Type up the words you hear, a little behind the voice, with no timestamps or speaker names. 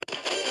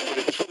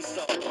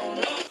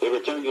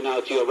return you now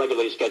to your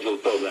regularly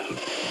scheduled program.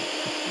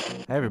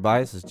 Hey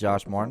everybody, this is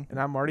Josh Martin. And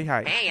I'm Marty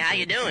Height. Hey, how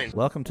you doing?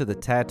 Welcome to the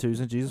Tattoos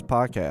and Jesus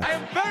podcast. I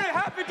am very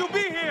happy to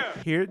be here.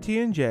 Here at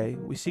T&J,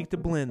 we seek to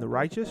blend the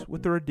righteous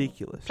with the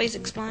ridiculous. Please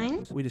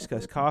explain. We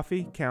discuss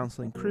coffee,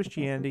 counseling,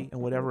 Christianity,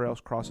 and whatever else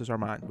crosses our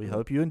mind. We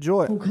hope you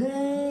enjoy it.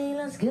 Okay,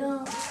 let's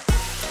go.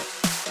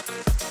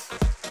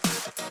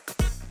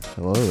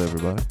 Hello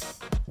everybody.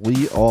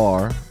 We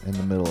are in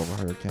the middle of a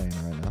hurricane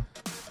right now.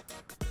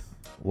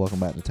 Welcome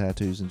back to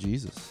Tattoos and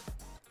Jesus.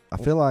 I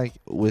feel like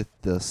with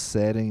the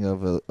setting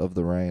of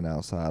the rain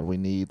outside, we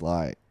need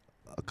like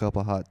a cup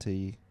of hot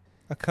tea.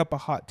 A cup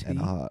of hot tea. And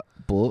a hot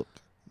book.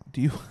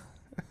 Do you?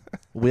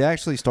 We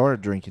actually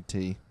started drinking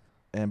tea.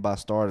 And by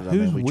started, I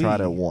mean we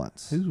tried it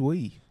once. Who's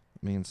we?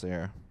 Me and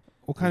Sarah.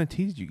 What kind of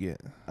tea did you get?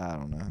 I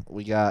don't know.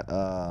 We got,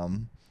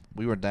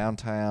 we were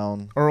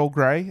downtown. Earl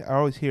Grey? I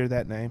always hear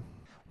that name.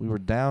 We were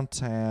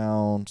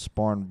downtown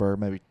Spartanburg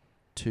maybe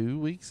 2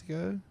 weeks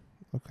ago.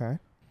 Okay.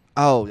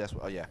 Oh,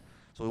 yeah.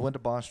 So we went to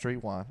Bond Street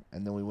Wine,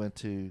 and then we went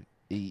to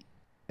eat,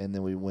 and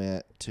then we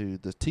went to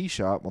the tea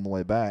shop on the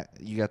way back.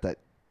 You got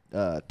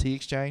that tea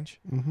exchange?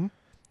 Mm-hmm.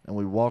 And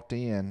we walked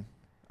in.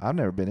 I've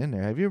never been in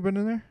there. Have you ever been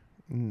in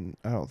there?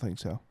 I don't think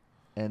so.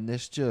 And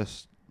it's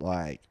just,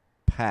 like,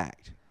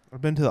 packed.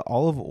 I've been to the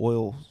olive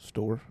oil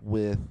store.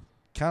 With,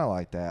 kind of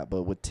like that,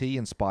 but with tea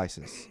and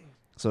spices.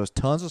 So it's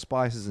tons of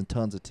spices and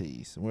tons of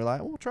teas. And we're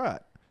like, we'll try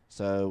it.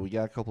 So we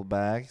got a couple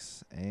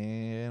bags,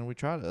 and we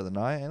tried it the other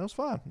night, and it was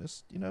fun. It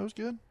was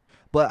good.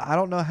 But I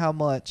don't know how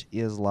much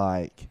is,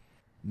 like,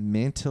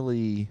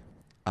 mentally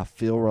I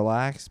feel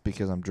relaxed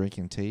because I'm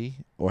drinking tea,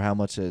 or how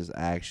much is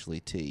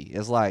actually tea.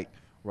 It's like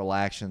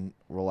relaxing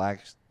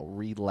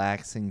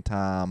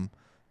time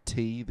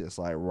tea that's,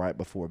 like, right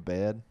before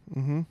bed.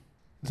 Mm-hmm.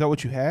 Is that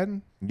what you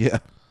had? Yeah.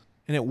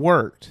 And it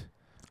worked.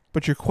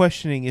 But you're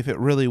questioning if it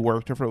really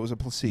worked or if it was a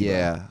placebo.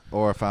 Yeah,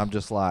 or if I'm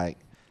just like...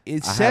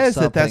 It says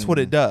that that's what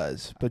it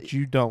does, but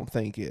you don't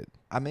think it.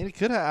 I mean, it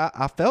could have.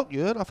 I felt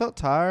good. I felt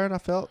tired. I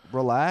felt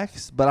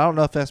relaxed. But I don't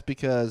know if that's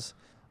because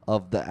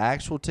of the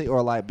actual tea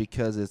or like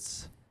because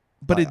it's.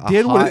 But like it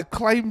did what it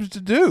claims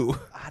to do.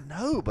 I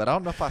know, but I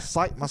don't know if I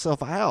psyched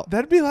myself out.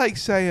 That'd be like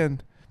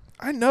saying,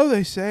 I know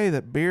they say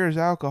that beer is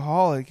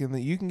alcoholic and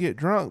that you can get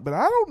drunk, but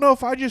I don't know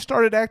if I just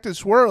started acting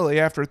swirly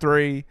after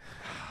 3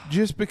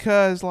 just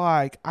because,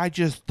 like, I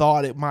just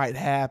thought it might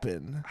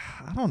happen.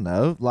 I don't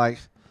know. Like,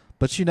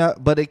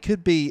 but it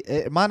could be,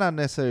 it might not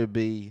necessarily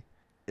be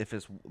if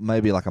it's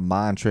maybe like a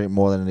mind trick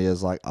more than it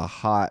is like a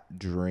hot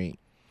drink.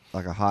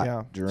 Like a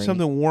hot drink.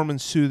 Something warm and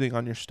soothing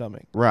on your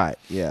stomach. Right,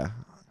 yeah.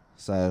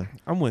 So.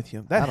 I'm with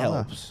you. That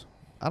helps.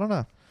 I don't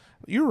know.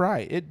 You're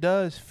right. It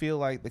does feel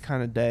like the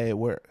kind of day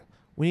where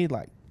we need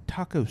like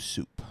taco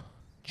soup.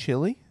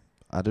 Chili.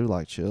 I do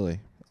like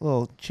chili. A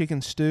little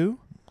chicken stew.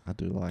 I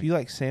do like. Do you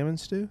like salmon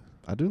stew?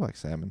 I do like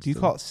salmon stew. Do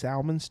you call it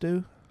salmon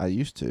stew? I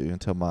used to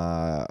until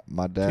my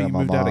dad you and my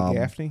moved mom out of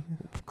Gaffney?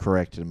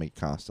 Corrected me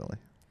constantly.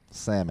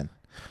 Salmon.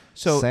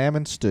 So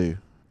salmon stew.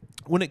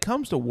 When it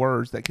comes to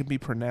words that can be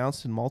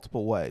pronounced in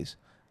multiple ways,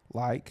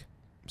 like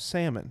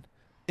salmon,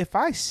 if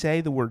I say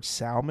the word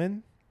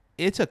salmon,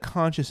 it's a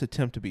conscious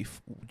attempt to be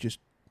just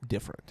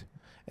different.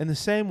 In the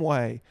same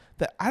way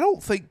that I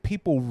don't think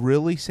people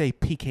really say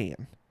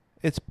pecan.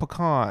 It's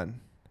pecan.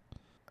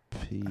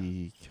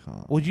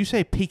 Pecan. Would you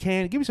say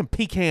pecan? Give me some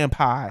pecan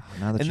pie.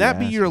 And that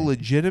be your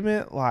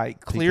legitimate,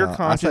 like, clear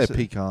conscious. I say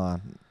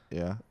pecan.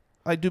 Yeah.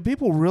 Like, do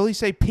people really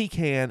say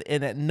pecan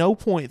and at no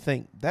point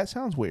think, that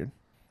sounds weird?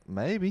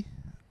 Maybe.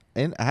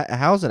 And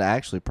how is it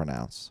actually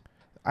pronounced?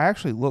 I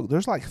actually look.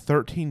 There's like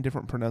 13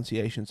 different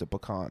pronunciations of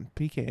pecan.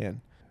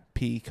 Pecan.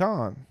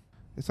 Pecan.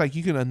 It's like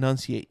you can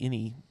enunciate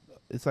any.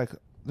 It's like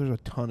there's a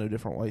ton of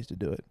different ways to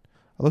do it.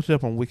 I looked it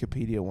up on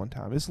Wikipedia one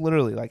time. It's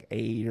literally like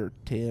 8 or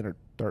 10 or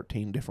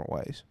 13 different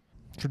ways.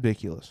 It's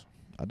ridiculous.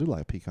 I do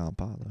like pecan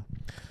pie, though.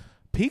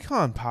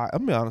 Pecan pie, I'm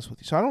going to be honest with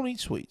you. So I don't eat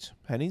sweets.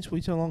 I hadn't eaten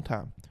sweets in a long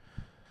time.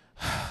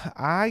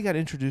 I got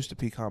introduced to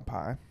pecan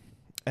pie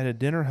at a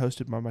dinner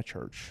hosted by my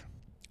church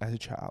as a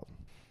child.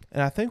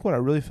 And I think what I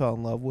really fell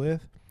in love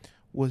with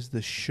was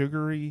the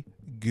sugary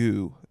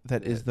goo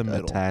that is the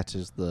middle.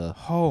 Attaches the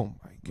Oh,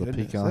 my goodness.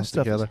 The pecans that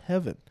stuff together. is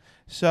heaven.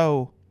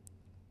 So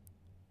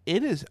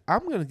it is,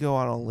 I'm going to go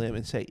out on a limb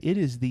and say it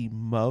is the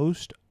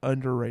most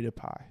underrated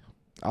pie.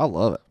 I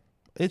love it.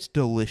 It's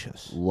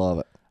delicious. Love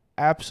it.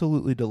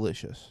 Absolutely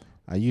delicious.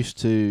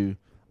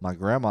 My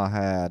grandma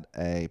had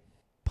a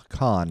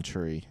pecan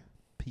tree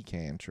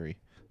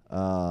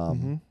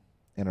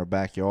in her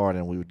backyard,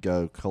 and we would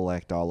go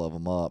collect all of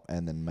them up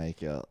and then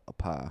make a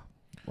pie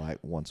like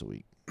once a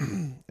week.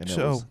 And it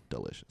was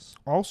delicious.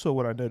 Also,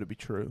 what I know to be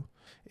true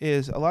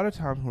is a lot of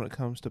times when it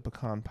comes to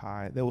pecan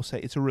pie, they will say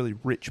it's a really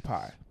rich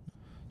pie.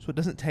 So it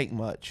doesn't take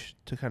much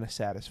to kind of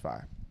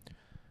satisfy.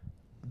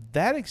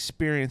 That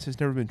experience has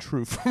never been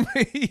true for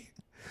me.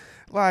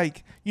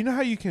 Like, you know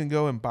how you can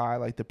go and buy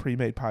like the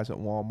pre-made pies at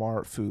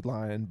Walmart, Food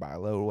Lion,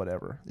 Bi-Lo, or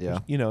whatever? Yeah.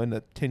 You know, in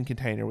the tin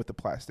container with the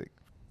plastic.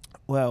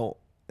 Well,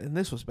 and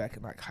this was back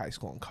in like high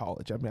school and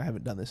college. I mean, I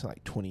haven't done this in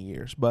like 20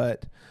 years,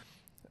 but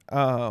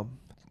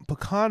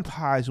pecan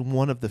pie is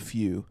one of the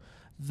few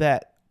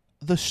that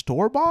the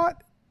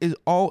store-bought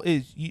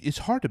it's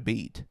hard to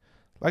beat.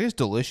 Like, it's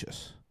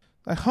delicious.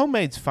 Like,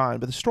 homemade's fine,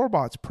 but the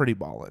store-bought's pretty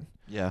ballin'.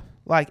 Yeah.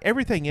 Like,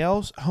 everything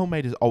else,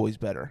 homemade is always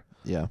better.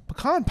 Yeah.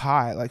 Pecan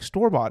pie, like,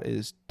 store-bought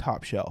is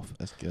top shelf.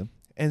 That's good.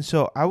 And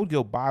so I would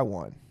go buy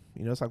one.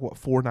 You know, it's like, what,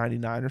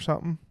 $4.99 or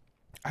something?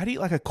 I'd eat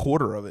like a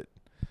quarter of it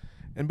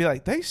and be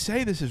like, they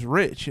say this is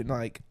rich, and,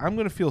 like, I'm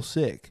going to feel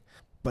sick.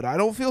 But I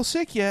don't feel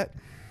sick yet.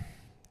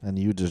 And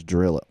you just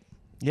drill it.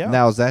 Yeah.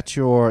 Now, is that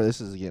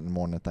this is getting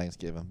more than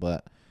Thanksgiving,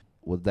 but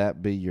would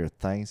that be your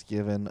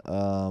Thanksgiving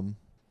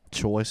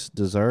choice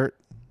dessert?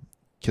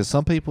 Because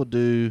some people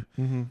do.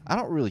 Mm-hmm. I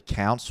don't really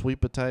count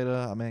sweet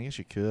potato. I mean, I guess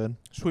you could.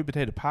 Sweet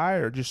potato pie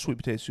or just sweet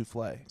potato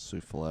souffle?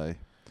 Souffle.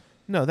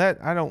 No, that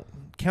I don't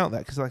count that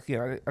because, like,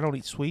 yeah, I don't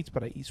eat sweets,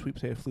 but I eat sweet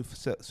potato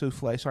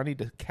souffle, so I need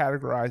to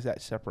categorize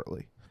that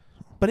separately.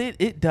 But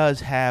it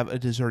does have a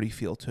desserty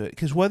feel to it,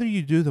 because whether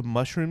you do the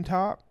marshmallow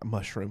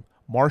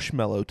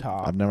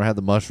top. I've never had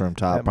the mushroom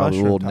top.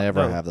 Probably will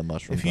never have the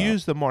mushroom top. If you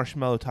use the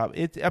marshmallow top,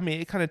 it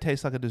kind of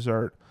tastes like a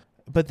dessert.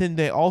 But then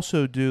they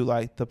also do,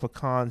 like, the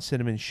pecan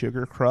cinnamon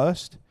sugar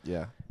crust.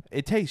 Yeah.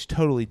 It tastes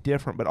totally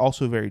different, but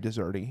also very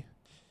desserty.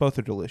 Both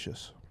are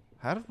delicious.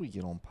 How did we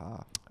get on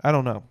pie? I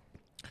don't know.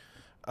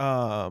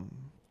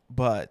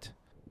 But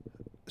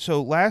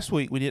so last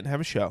week we didn't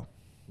have a show.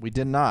 We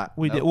did not.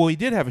 We did. Well, we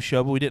did have a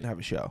show, but we didn't have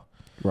a show.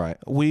 Right.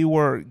 We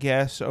were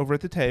guests over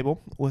at the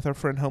table with our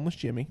friend Homeless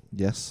Jimmy.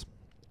 Yes.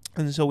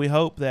 And so we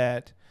hope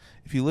that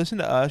if you listen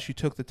to us, you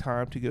took the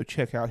time to go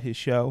check out his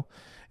show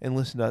and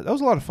listen to us. That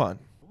was a lot of fun.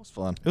 It was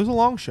fun. It was a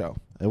long show.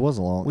 It was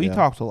a long. We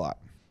talked a lot.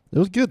 It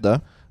was good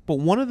though. But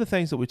one of the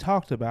things that we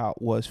talked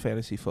about was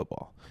fantasy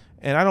football.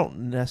 And I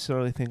don't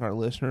necessarily think our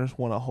listeners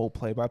want a whole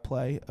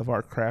play-by-play of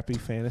our crappy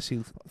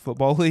fantasy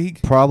football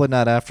league. Probably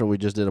not after we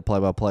just did a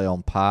play-by-play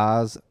on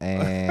pies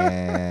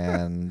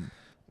and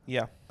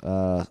yeah,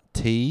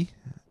 tea.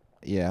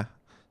 Yeah.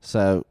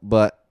 So,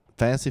 but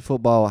fantasy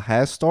football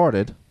has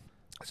started.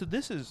 So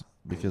this is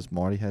because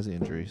Marty has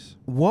injuries.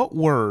 What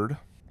word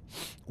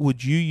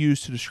would you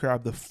use to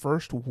describe the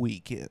first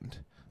weekend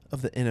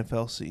of the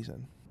NFL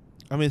season?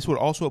 I mean, this would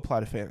also apply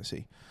to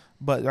fantasy.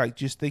 But, like,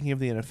 just thinking of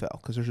the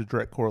NFL, because there's a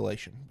direct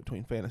correlation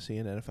between fantasy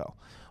and NFL.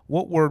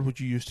 What word would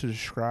you use to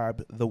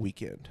describe the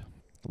weekend?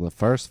 The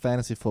first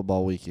fantasy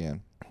football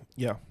weekend.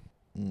 Yeah.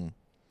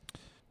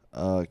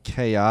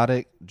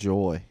 Chaotic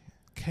joy.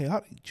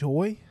 Chaotic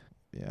joy?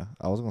 Yeah.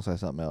 I was going to say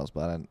something else,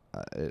 but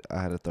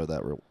I had to throw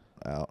that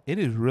out. It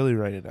is really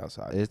raining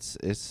outside.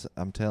 It's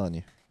I'm telling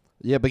you.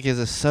 Yeah, because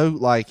it's so,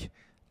 like,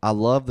 I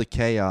love the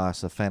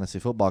chaos of fantasy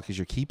football because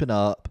you're keeping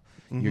up.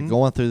 Mm-hmm. You're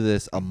going through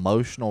this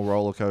emotional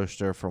roller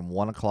coaster from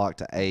 1 o'clock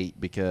to 8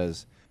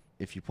 because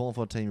if you're pulling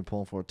for a team, you're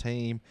pulling for a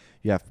team.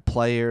 You have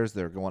players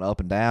that are going up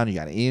and down. You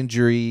got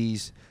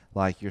injuries.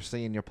 Like, you're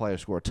seeing your player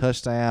score a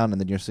touchdown,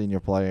 and then you're seeing your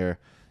player,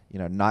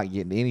 not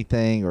getting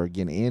anything or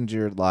getting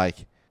injured.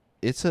 Like,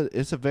 it's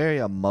a very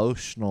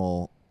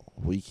emotional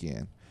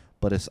weekend,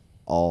 but it's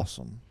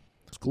awesome.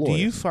 It's glorious.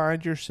 Do you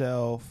find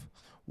yourself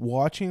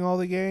watching all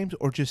the games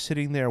or just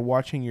sitting there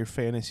watching your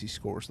fantasy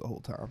scores the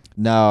whole time?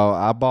 No,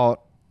 I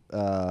bought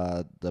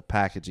the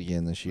package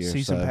again this year.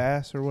 Season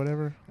pass or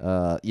whatever?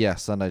 Yeah,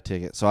 Sunday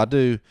ticket. So I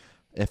do,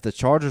 if the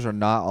Chargers are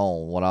not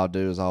on, what I'll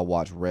do is I'll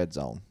watch Red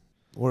Zone.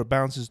 Where it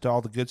bounces to all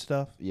the good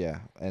stuff? Yeah,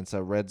 and so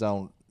Red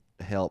Zone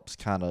helps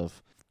kind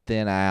of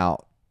thin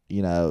out,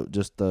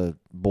 just the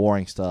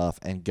boring stuff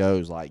and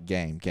goes like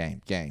game.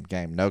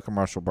 No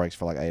commercial breaks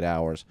for like 8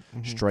 hours.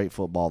 Mm-hmm. Straight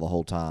football the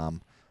whole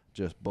time.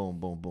 Just boom,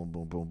 boom, boom,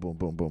 boom, boom, boom,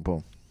 boom, boom,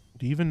 boom.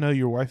 Do you even know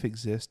your wife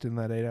exists in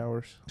that 8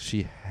 hours?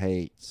 She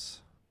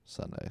hates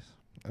Sundays.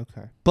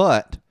 Okay.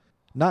 But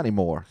not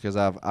anymore because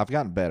I've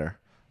gotten better.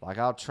 Like,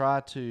 I'll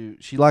try to.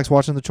 She likes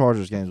watching the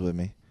Chargers games with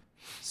me.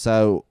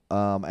 So,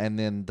 and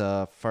then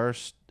either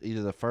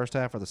the first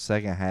half or the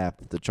second half,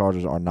 the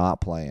Chargers are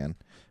not playing.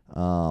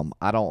 I'm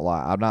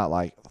not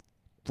like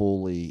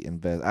fully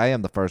invested. I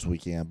am the first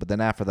weekend, but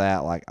then after that,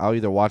 like, I'll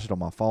either watch it on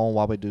my phone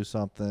while we do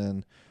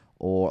something,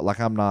 or like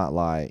I'm not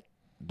like,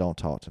 don't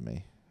talk to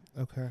me.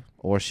 Okay.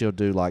 Or she'll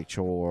do like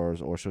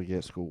chores, or she'll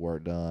get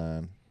schoolwork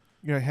done.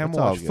 You're like, Ham will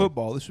watch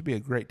football. This would be a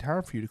great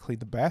time for you to clean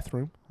the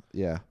bathroom.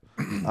 Yeah.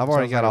 I've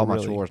already got all my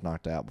chores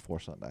knocked out before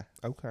Sunday.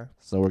 Okay.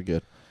 So we're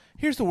good.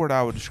 Here's the word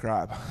I would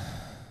describe.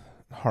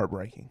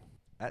 Heartbreaking.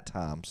 At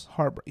times.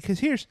 Heartbreaking.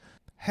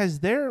 Because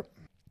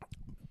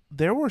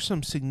there were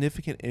some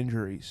significant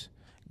injuries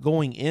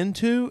going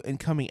into and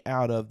coming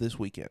out of this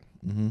weekend.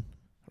 Mm-hmm.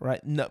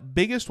 Right? No,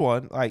 biggest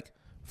one, like,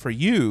 for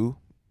you,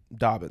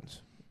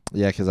 Dobbins.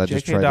 Yeah, because I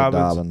just traded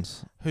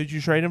Dobbins. Who'd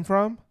you trade him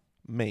from?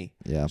 Me.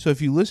 Yeah. So if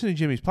you listen to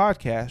Jimmy's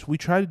podcast, we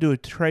tried to do a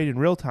trade in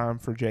real time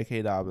for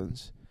J.K.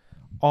 Dobbins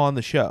on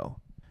the show.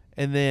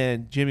 And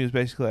then Jimmy was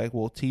basically like,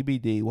 well,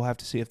 TBD, we'll have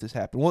to see if this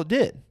happened. Well, it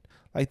did.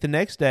 Like, the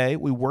next day,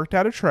 we worked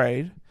out a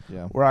trade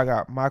where I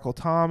got Michael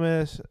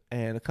Thomas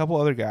and a couple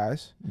other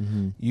guys.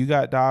 Mm-hmm. You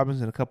got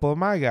Dobbins and a couple of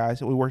my guys,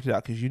 and we worked it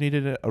out because you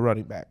needed a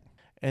running back.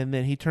 and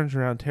then he turns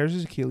around, tears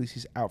his Achilles.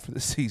 He's out for the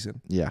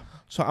season. Yeah.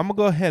 So I'm gonna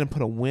go ahead and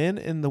put a win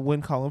in the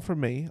win column for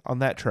me on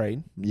that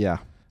trade. Yeah.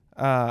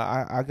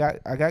 I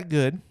got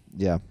good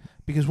Yeah.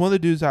 because one of the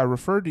dudes I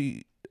referred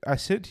to, I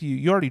sent to you,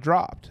 you already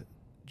dropped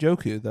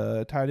Joku,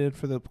 the tight end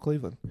for the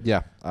Cleveland.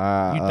 Yeah.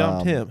 You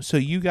dumped him, so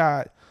you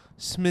got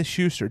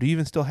Smith-Schuster. Do you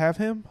even still have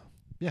him?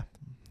 Yeah.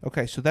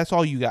 Okay, so that's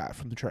all you got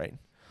from the trade.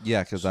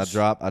 Yeah, because I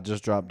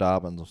just dropped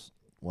Dobbins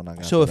when I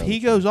got. So if he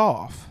goes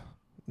off,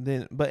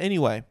 then. But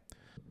anyway,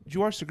 did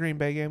you watch the Green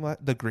Bay game?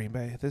 The Green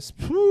Bay. Did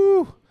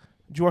you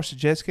watch the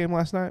Jets game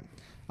last night?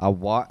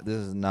 This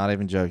is not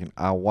even joking.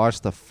 I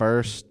watched the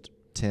first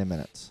 10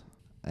 minutes,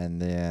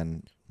 and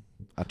then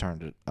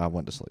I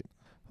went to sleep.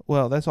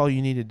 Well, that's all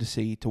you needed to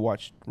see to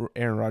watch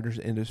Aaron Rodgers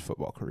end his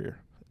football career.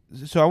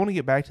 So I want to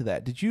get back to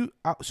that. Did you?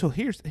 So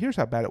here's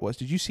how bad it was.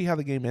 Did you see how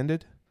the game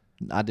ended?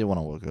 I did when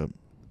I woke up.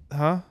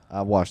 Huh?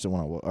 I watched it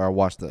when I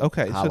watched the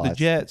Okay, highlights. so the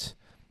Jets,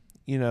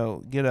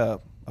 get a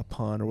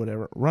punt or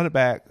whatever, run it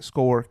back,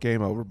 score,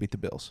 game over, beat the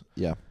Bills.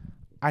 Yeah.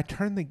 I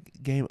turned the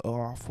game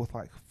off with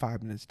like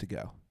 5 minutes to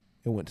go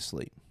and went to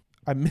sleep.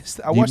 I missed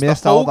You watched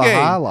missed the whole all the game.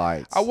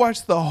 highlights. I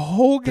watched the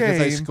whole game. Because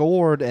they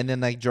scored, and then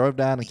they drove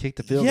down and kicked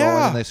the field goal,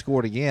 and then they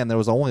scored again. There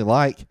was only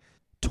like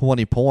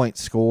 20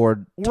 points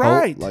scored.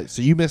 Right.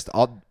 So you missed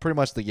pretty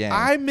much the game.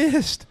 I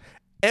missed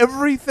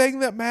everything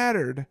that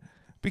mattered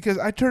because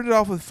I turned it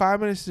off with 5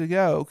 minutes to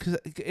go.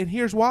 And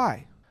here's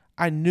why.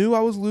 I knew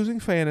I was losing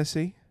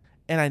fantasy,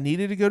 and I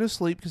needed to go to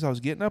sleep because I was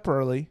getting up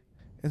early.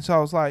 And so I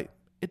was like,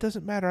 it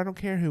doesn't matter. I don't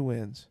care who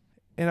wins.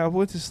 And I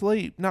went to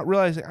sleep, not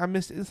realizing I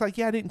missed it. It's like,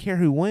 yeah, I didn't care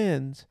who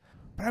wins,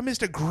 but I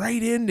missed a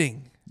great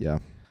ending. Yeah.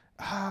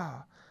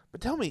 But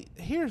tell me,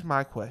 here's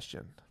my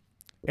question.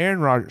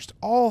 Aaron Rodgers,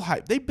 all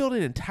hype. They built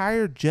an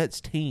entire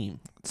Jets team.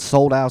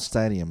 Sold out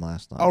stadium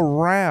last night.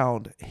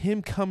 Around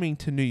him coming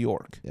to New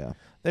York. Yeah.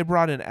 They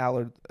brought in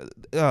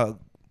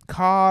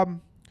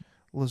Cobb,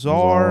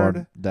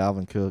 Lazard.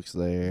 Dalvin Cook's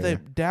there.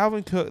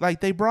 Dalvin Cook.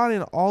 Like, they brought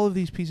in all of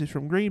these pieces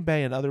from Green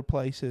Bay and other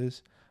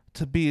places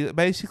to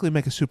basically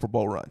make a Super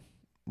Bowl run.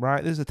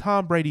 Right? This is a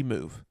Tom Brady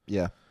move.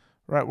 Yeah.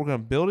 Right? We're going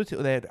to build it.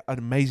 They had an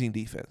amazing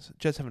defense.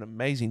 Jets have an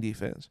amazing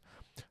defense.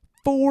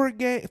 4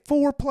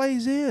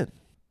 plays in,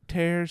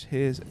 tears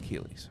his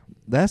Achilles.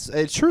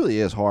 It truly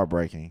is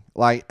heartbreaking.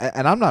 Like,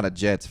 and I'm not a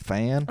Jets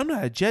fan. I'm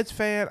not a Jets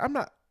fan. I'm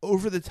not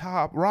over the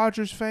top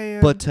Rodgers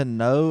fan. But to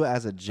know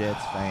as a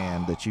Jets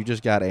fan that you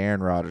just got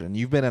Aaron Rodgers and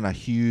you've been in a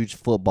huge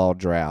football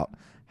drought,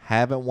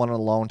 haven't won in a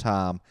long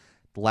time.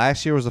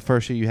 Last year was the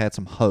first year you had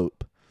some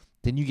hope.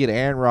 Then you get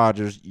Aaron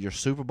Rodgers. Your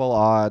Super Bowl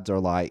odds are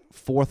like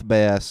 4th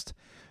best.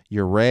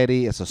 You're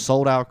ready. It's a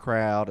sold-out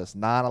crowd. It's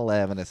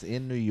 9/11. It's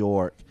in New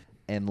York.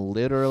 And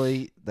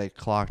literally, they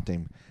clocked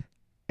him.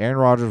 Aaron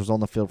Rodgers was on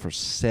the field for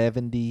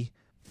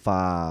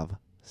 75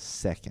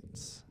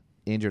 seconds.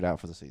 Injured, out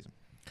for the season.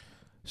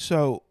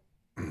 So,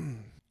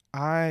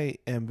 I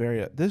am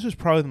this was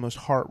probably the most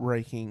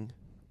heartbreaking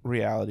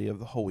reality of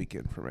the whole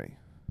weekend for me.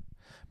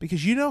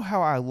 Because you know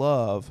how I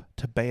love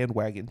to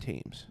bandwagon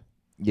teams.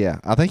 Yeah,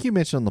 I think you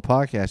mentioned on the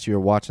podcast you were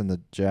watching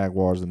the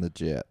Jaguars and the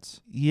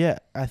Jets. Yeah,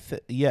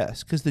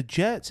 yes, because the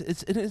Jets,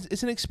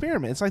 it's an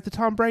experiment. It's like the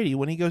Tom Brady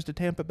when he goes to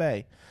Tampa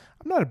Bay.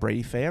 I'm not a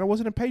Brady fan. I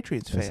wasn't a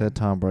Patriots fan. They said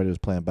Tom Brady was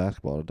playing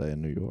basketball today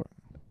in New York.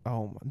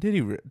 Oh, did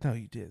he? No,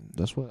 you didn't.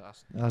 That's what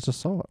I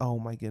just saw it. Oh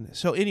my goodness.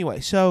 So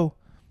anyway,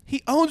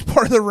 he owns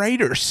part of the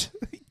Raiders.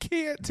 He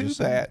can't do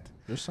that.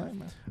 Just saying,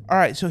 man. All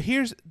right, so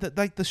here's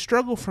the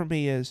struggle for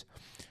me is.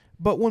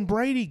 But when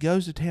Brady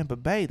goes to Tampa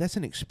Bay, that's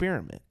an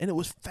experiment. And it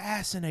was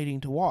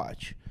fascinating to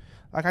watch.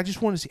 Like, I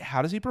just want to see,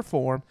 how does he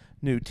perform?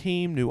 New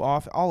team, new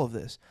off, all of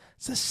this.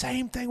 It's the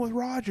same thing with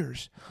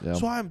Rodgers. Yep.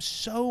 So I'm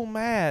so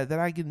mad that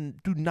I do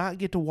not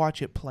get to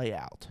watch it play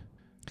out.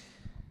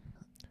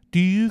 Do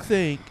you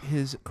think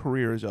his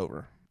career is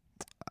over?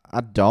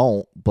 I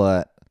don't,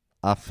 but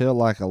I feel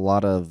like a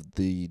lot of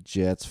the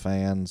Jets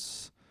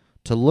fans,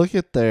 to look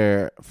at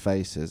their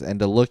faces and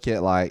to look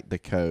at, like, the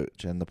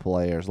coach and the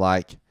players,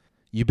 like,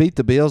 you beat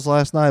the Bills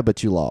last night,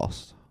 but you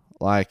lost.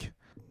 Like,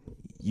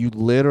 you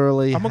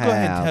literally I'm going to go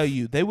ahead and tell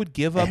you, they would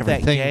give up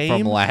that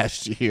game. From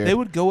last year. They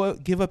would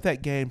give up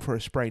that game for a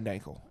sprained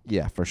ankle.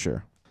 Yeah, for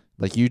sure.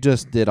 Like, you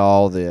just did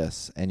all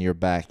this, and you're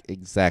back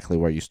exactly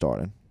where you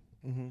started.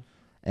 Mm-hmm.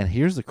 And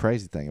here's the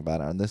crazy thing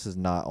about it, and this is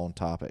not on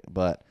topic,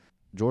 but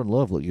Jordan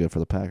Love looked good for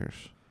the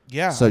Packers.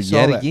 Yeah, so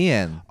yet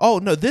again. Oh,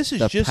 no, this is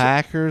the just. The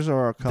Packers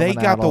are coming out on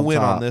top. They got the win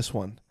on this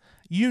one.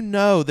 You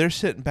know they're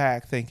sitting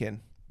back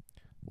thinking,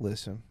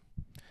 listen.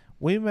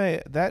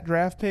 That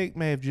draft pick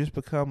may have just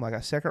become like a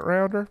 2nd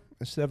rounder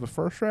instead of a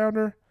 1st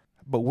rounder,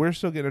 but we're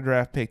still getting a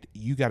draft pick.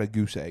 You got a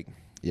goose egg.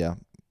 Yeah,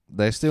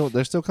 they're still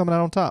coming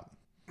out on top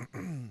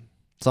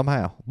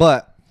somehow.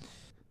 But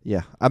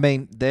yeah, I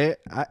mean,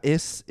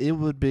 it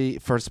would be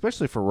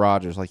especially for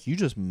Rodgers. Like, you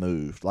just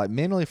moved, like,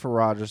 mentally for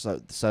Rodgers.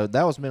 So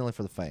that was mentally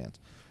for the fans.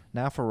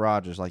 Now for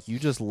Rodgers, like, you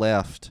just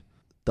left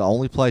the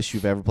only place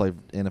you've ever played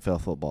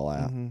NFL football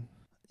at. Mm-hmm.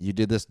 You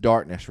did this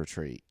darkness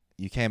retreat.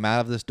 You came out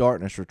of this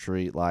darkness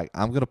retreat like,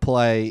 I'm going to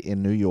play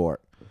in New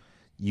York.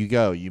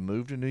 You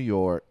move to New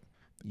York.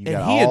 You And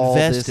got he all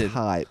invested. this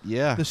hype.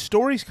 Yeah. The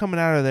stories coming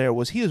out of there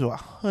was he was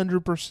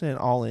 100%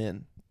 all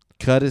in.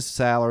 Cut his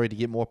salary to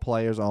get more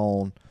players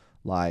on,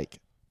 like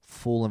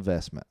full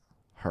investment.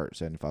 Hurt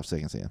 75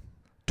 seconds in.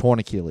 Torn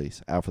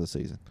Achilles, out for the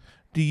season.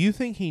 Do you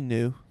think he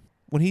knew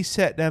when he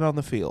sat down on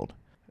the field?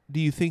 Do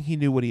you think he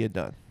knew what he had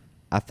done?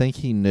 I think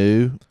he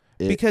knew.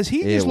 Because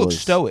he just looked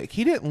stoic.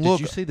 He didn't look.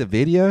 Did you see the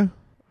video?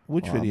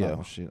 Which Well, I'm video?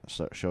 not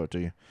gonna show it to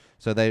you.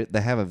 So they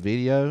have a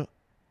video,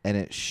 and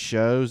it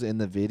shows in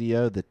the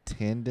video the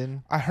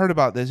tendon I heard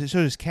about this. It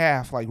shows his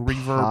calf like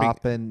reverbing.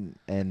 popping,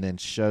 and then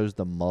shows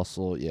the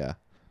muscle. Yeah,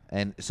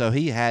 and so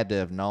he had to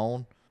have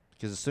known,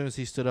 because as soon as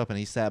he stood up and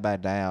he sat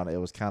back down, it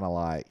was kind of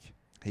like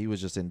he was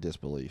just in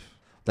disbelief.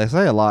 They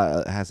say a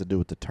lot has to do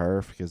with the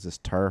turf, because it's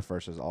turf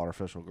versus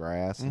artificial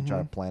grass, and try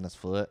to plant his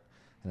foot,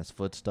 and his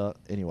foot stuck.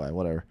 Anyway,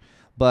 whatever.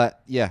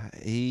 But yeah,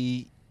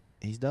 he's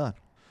done.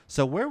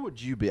 So where would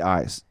you be? All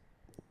right,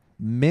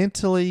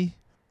 mentally,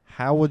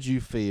 how would you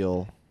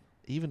feel,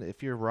 even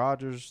if you're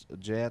Rodgers,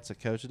 Jets, a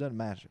coach, it doesn't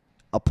matter,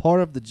 a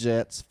part of the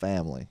Jets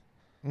family?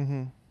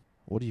 Mm-hmm.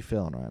 What are you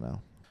feeling right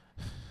now?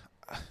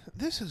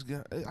 This is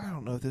good. I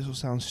don't know if this will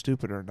sound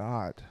stupid or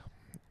not.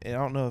 And I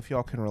don't know if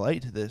y'all can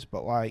relate to this,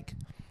 but like,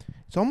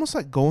 it's almost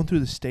like going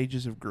through the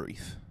stages of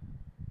grief.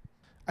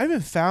 I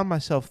even found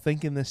myself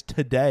thinking this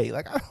today.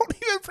 Like, I don't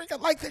even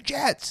freaking like the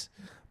Jets.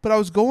 But I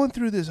was going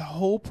through this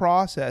whole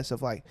process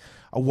of like,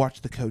 I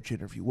watched the coach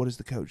interview. What does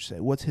the coach say?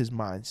 What's his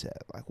mindset?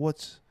 Like,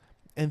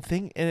 and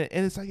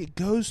it's like it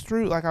goes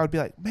through. Like, I would be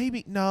like,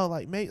 maybe no,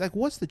 like maybe like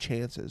what's the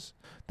chances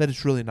that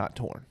it's really not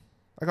torn?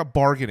 Like a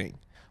bargaining.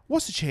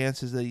 What's the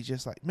chances that he's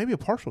just like maybe a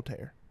partial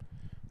tear?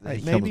 Like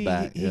He maybe comes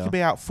back, he yeah. could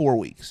be out 4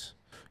 weeks.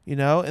 You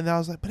know? And I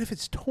was like, but if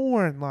it's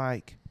torn,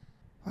 like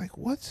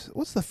what's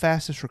the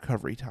fastest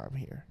recovery time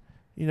here?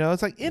 You know,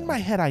 it's like in my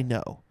head I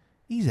know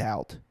he's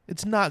out.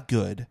 It's not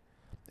good.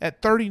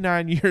 At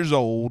 39 years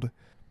old,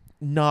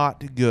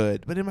 not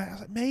good. But in my head I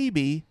was like,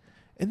 maybe.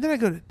 And then I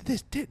go,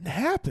 this didn't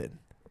happen.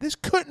 This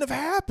couldn't have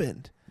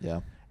happened.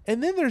 Yeah.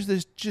 And then there's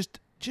this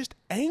just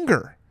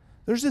anger.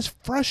 There's this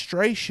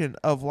frustration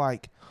of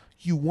like,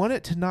 you want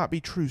it to not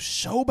be true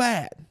so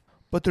bad,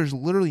 but there's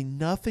literally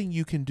nothing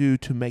you can do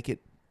to make it,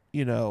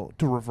 you know,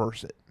 to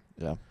reverse it.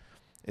 Yeah.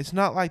 It's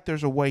not like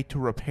there's a way to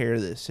repair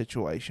this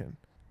situation.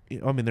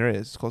 You know, I mean, there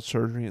is. It's called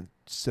surgery and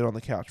sit on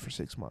the couch for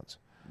 6 months.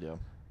 Yeah.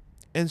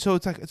 And so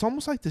it's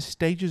almost like the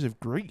stages of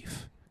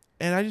grief.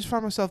 And I just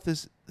find myself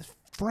this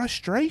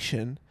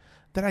frustration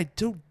that I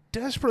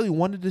desperately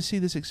wanted to see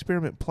this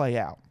experiment play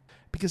out,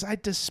 because I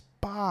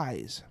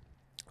despise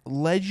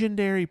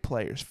legendary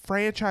players,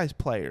 franchise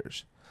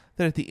players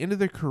that at the end of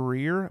their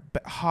career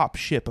hop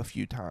ship a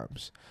few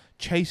times,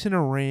 chasing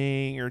a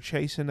ring or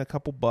chasing a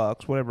couple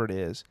bucks, whatever it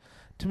is.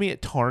 To me,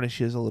 it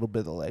tarnishes a little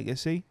bit of the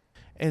legacy.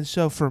 And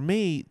so for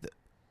me,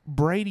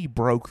 Brady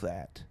broke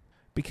that,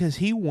 because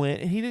he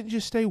went and he didn't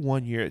just stay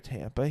 1 year at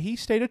Tampa. He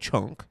stayed a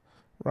chunk,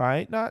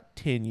 right? Not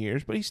 10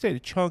 years, but he stayed a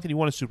chunk and he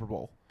won a Super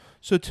Bowl.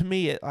 So to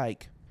me, it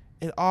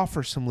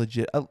offers some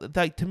legit,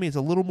 like to me, it's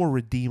a little more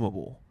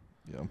redeemable.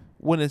 Yeah.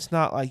 When it's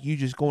not like you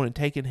just going and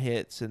taking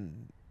hits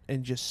and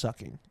just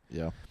sucking.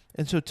 Yeah.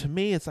 And so to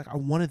me, it's like I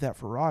wanted that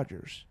for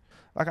Rodgers.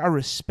 Like, I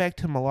respect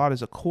him a lot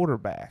as a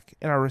quarterback,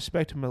 and I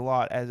respect him a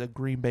lot as a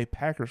Green Bay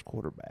Packers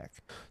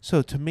quarterback.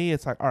 So to me,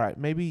 it's like, all right,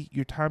 maybe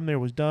your time there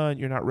was done.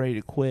 You're not ready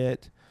to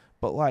quit.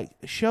 But, like,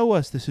 show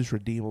us this is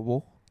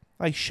redeemable.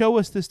 Like, show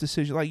us this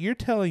decision. Like, you're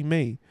telling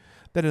me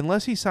that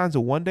unless he signs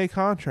a one-day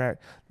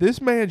contract, this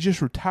man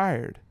just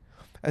retired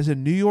as a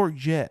New York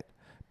Jet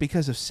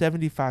because of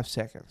 75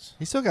 seconds.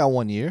 He still got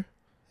 1 year.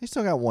 I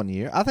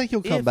think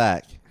he'll come If-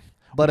 back.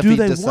 But if Do he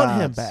they decides,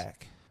 want him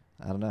back?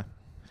 I don't know.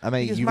 I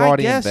mean, Because you've my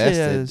already guess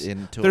invested is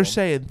into they're him.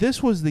 saying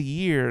this was the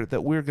year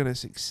that we're going to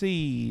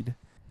succeed.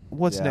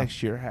 What's Yeah.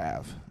 next year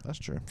have? That's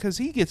true. Because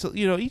he gets,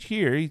 you know, each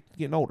year he's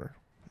getting older.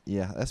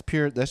 Yeah,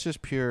 that's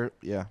just pure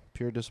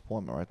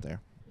disappointment right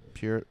there.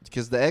 Pure,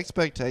 because the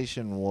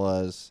expectation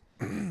was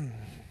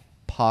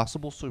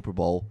possible Super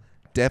Bowl,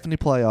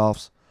 definitely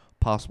playoffs,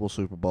 possible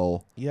Super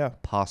Bowl, Yeah.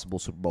 possible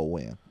Super Bowl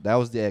win. That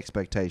was the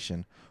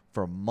expectation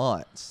for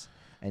months,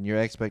 and your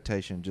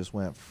expectation just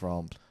went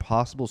from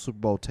possible Super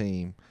Bowl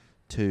team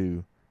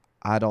to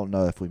I don't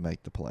know if we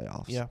make the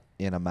playoffs. Yeah.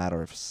 In a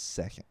matter of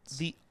seconds.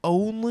 The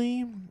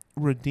only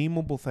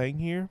redeemable thing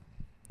here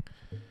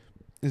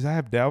is I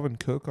have Dalvin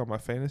Cook on my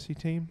fantasy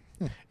team,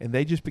 and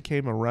they just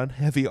became a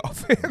run-heavy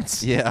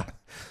offense. Yeah.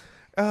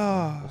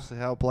 We'll see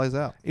how it plays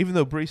out. Even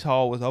though Breece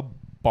Hall was a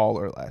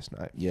baller last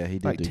night. Yeah, he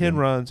did Like do 10 good.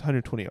 runs,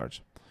 120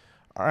 yards.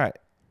 All right.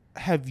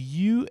 Do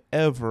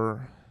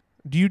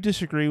you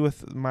disagree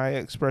with my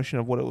expression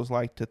of what it was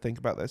like to think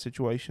about that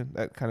situation,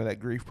 that kind of that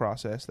grief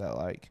process, that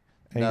like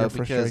anger, No,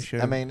 because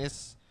frustration? I mean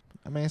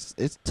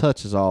it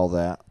touches all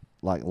that,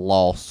 like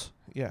loss.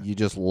 yeah. You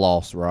just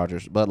lost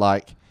Rodgers, but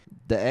like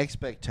the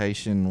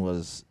expectation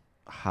was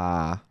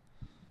high,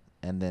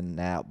 and then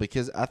now,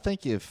 because I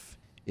think if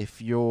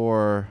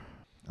you're,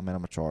 I mean,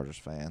 I'm a Chargers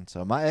fan,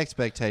 so my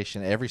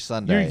expectation every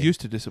Sunday You're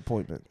used to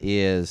disappointment.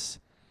 is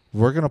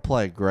we're gonna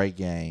play a great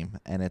game,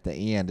 and at the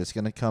end it's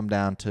gonna come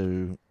down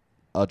to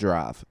a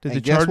drive. Did and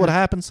the guess what Chargers-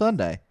 happened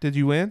Sunday? Did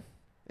you win?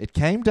 It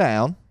came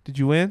down Did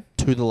you win?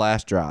 to the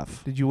last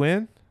drive, Did you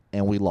win?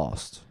 and we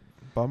lost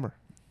Bummer.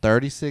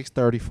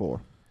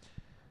 36-34.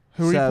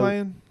 Who are you So,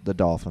 playing? The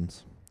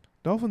Dolphins.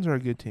 Dolphins are a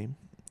good team.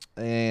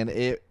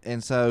 But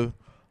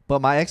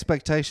my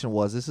expectation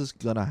was this is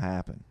gonna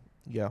happen.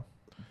 Yeah.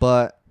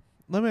 But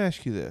Let me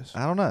ask you this.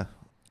 I don't know.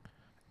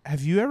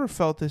 Have you ever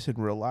felt this in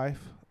real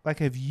life? Like,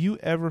 have you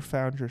ever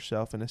found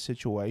yourself in a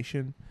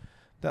situation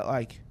that,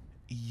 like,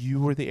 you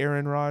were the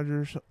Aaron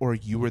Rodgers or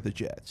you were the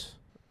Jets?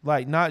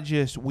 Like, not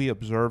just we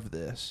observed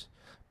this,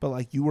 but,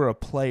 like, you were a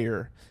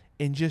player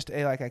in just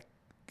a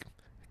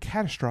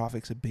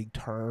catastrophic's a big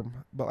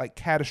term, but, like,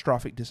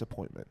 catastrophic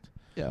disappointment.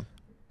 Yeah.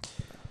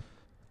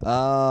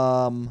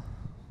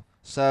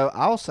 So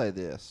I'll say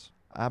this.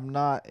 I'm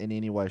not in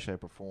any way,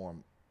 shape, or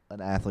form an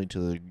athlete to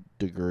the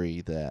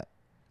degree that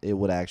it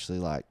would actually,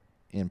 like,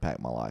 impact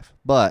my life.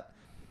 But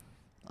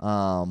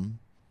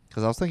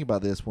because I was thinking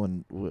about this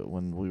when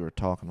we were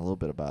talking a little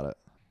bit about it.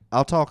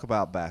 I'll talk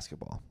about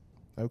basketball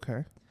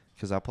Okay.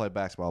 because I played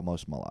basketball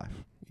most of my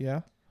life.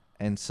 Yeah.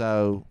 And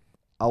so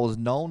I was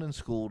known in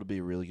school to be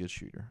a really good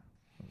shooter.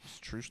 It's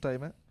a true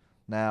statement.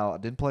 Now, I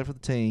didn't play for the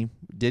team.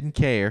 Didn't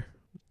care.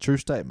 True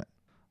statement.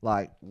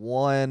 Like,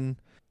 won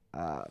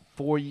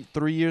 3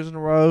 years in a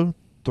row,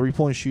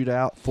 3-point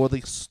shootout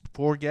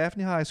for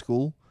Gaffney High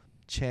School,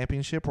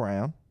 championship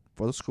round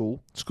for the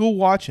school. School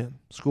watching.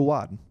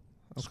 School-wide.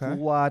 Okay.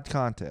 School-wide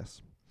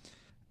contest.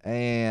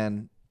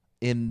 And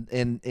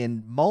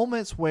in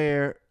moments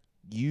where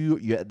you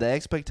the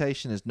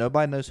expectation is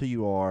nobody knows who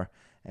you are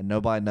and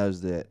nobody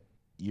knows that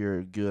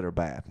you're good or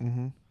bad,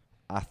 Mm-hmm.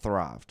 I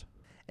thrived.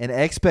 And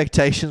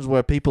expectations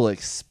where people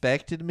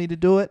expected me to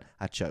do it,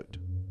 I choked.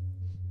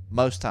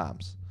 Most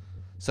times.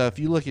 So if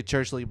you look at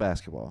church league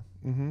basketball,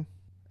 Mm-hmm.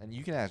 and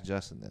you can ask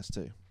Justin this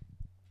too.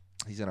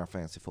 He's in our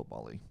fantasy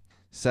football league.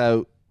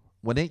 So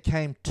when it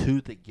came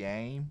to the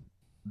game,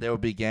 there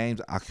would be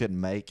games I couldn't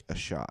make a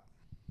shot.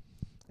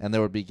 And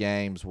there would be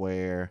games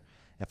where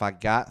if I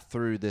got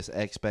through this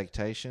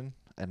expectation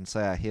and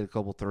say I hit a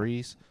couple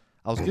threes,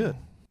 I was good.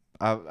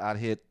 I'd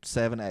hit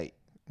 7, 8.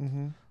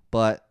 Mm-hmm.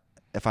 But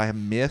if I had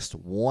missed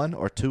 1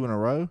 or 2 in a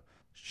row,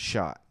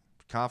 shot.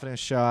 Confidence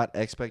shot,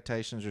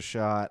 expectations are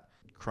shot,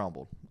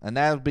 crumbled. And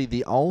that would be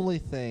the only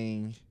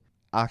thing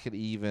I could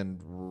even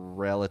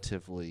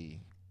relatively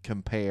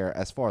compare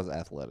as far as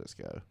athletics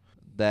go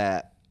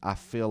that I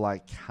feel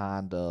like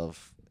kind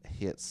of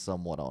hit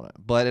somewhat on it.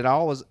 But it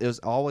was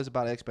always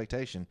about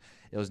expectation.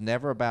 It was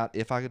never about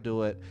if I could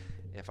do it,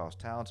 if I was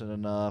talented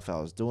enough, I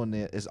was doing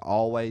it.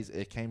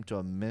 It came to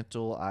a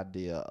mental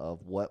idea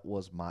of what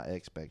was my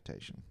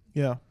expectation.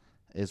 Yeah.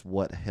 Is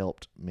what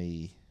helped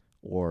me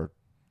or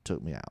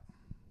took me out.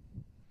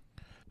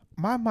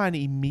 My mind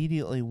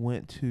immediately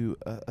went to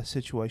a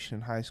situation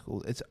in high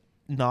school. It's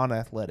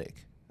non-athletic.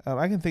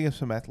 I can think of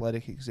some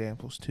athletic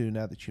examples too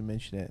now that you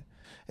mention it.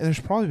 And there's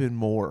probably been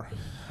more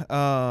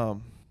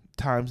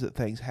times that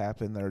things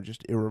happen that are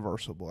just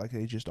irreversible, like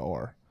they just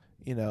are,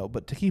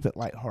 but to keep it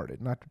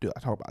lighthearted, not to do, I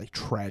talk about like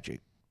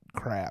tragic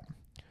crap.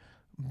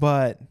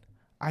 But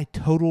I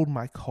totaled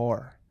my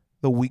car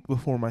the week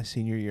before my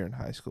senior year in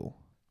high school.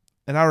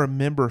 And I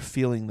remember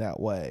feeling that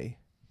way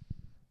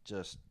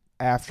Just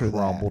after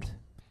crumbled. that.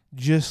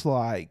 Just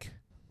like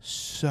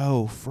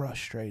so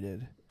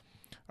frustrated.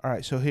 All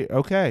right, so here,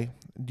 okay.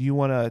 Do you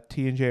want a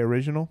T&J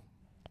original?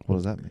 What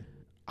does that mean?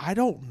 I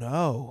don't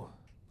know.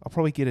 I'll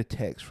probably get a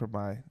text from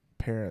my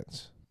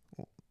parents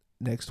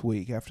next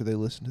week after they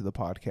listen to the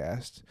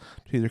podcast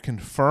to either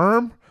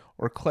confirm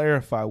or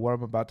clarify what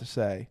I'm about to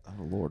say.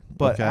 Oh, Lord.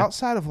 But okay.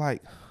 outside of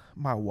like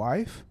my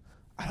wife,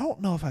 I don't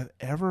know if I've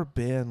ever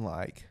been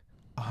like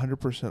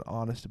 100%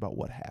 honest about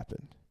what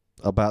happened.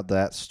 About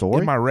that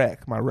story? In my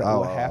wreck,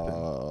 what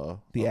happened.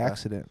 The okay.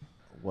 accident.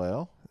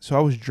 Well. So I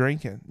was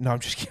drinking. No, I'm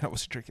just kidding. I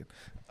wasn't drinking.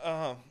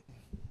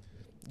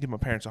 Give my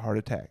parents a heart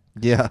attack.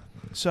 Yeah.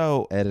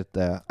 So Edit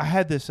that. I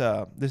had this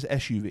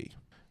SUV,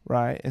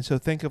 right? And so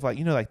think of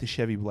like the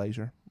Chevy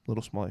Blazer,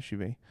 little small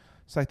SUV.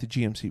 It's like the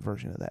GMC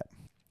version of that.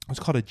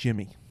 It's called a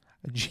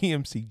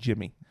GMC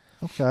Jimmy.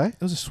 Okay.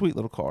 It was a sweet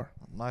little car.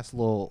 Nice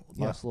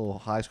little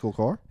high school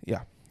car.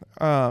 Yeah.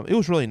 It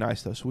was really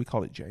nice though, so we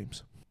called it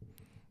James.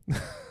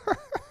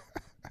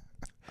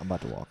 I'm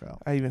about to walk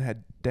out. I even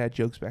had dad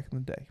jokes back in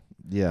the day.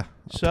 Yeah.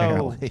 So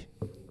apparently.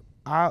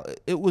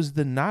 it was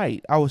the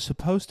night I was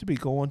supposed to be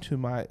going to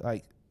my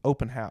like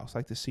open house,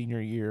 like the senior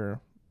year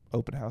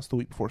open house the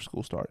week before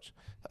school starts.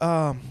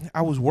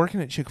 I was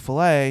working at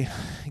Chick-fil-A,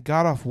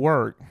 got off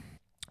work,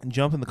 and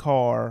jump in the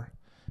car,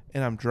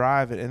 and I'm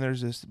driving, and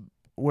there's this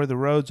where the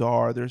roads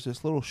are. There's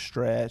this little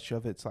stretch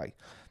of it's like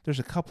there's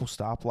a couple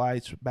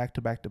stoplights back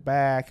to back to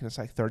back, and it's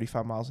like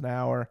 35 miles an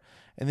hour.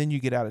 And then you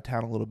get out of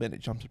town a little bit, and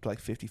it jumps up to like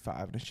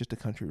 55, and it's just a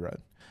country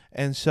road.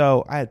 And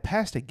so I had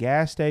passed a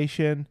gas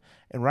station,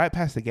 and right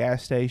past the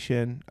gas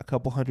station, a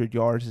couple hundred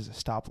yards is a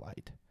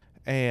stoplight.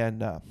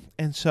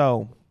 And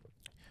so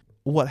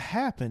what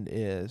happened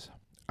is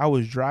I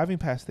was driving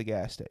past the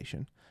gas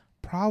station.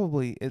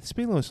 Probably, its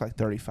speed limit was like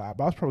 35,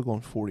 but I was probably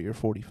going 40 or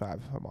 45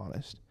 if I'm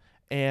honest.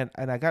 And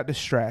I got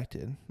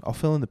distracted. I'll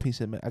fill in the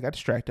piece in a minute. I got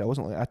distracted.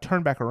 I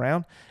turned back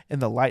around,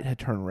 and the light had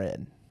turned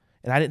red.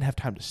 And I didn't have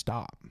time to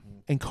stop.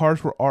 And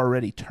cars were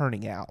already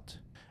turning out.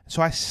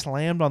 So I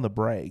slammed on the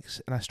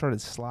brakes, and I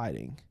started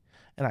sliding.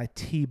 And I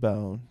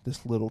T-boned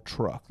this little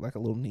truck, like a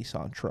little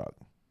Nissan truck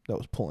that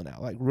was pulling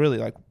out. Like, really,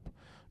 like,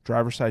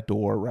 driver's side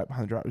door right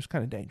behind the driver. It was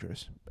kind of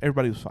dangerous.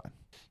 Everybody was fine.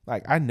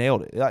 Like, I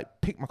nailed it. It, like,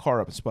 picked my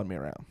car up and spun me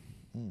around.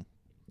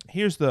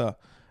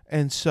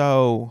 And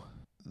so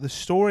the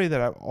story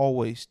that I've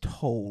always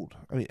told,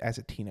 I mean, as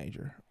a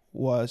teenager,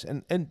 was,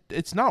 and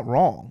it's not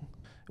wrong,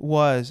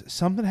 was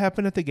something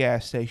happened at the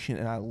gas station,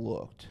 and I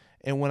looked.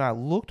 And when I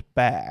looked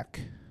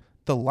back,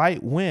 the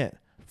light went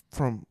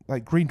from,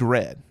 like, green to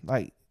red.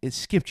 Like, it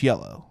skipped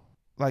yellow.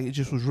 Like, it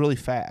just was really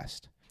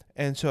fast.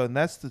 And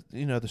that's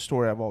the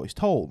story I've always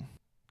told.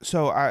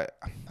 So I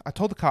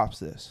told the cops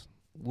this.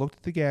 Looked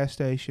at the gas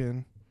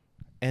station,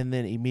 and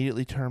then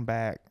immediately turned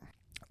back.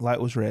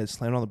 Light was red,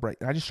 slammed on the brake,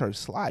 and I just started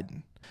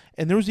sliding.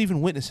 And there was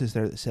even witnesses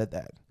there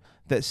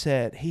that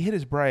said he hit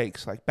his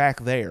brakes, like,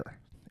 back there.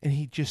 And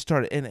he just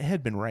started, and it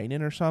had been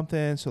raining or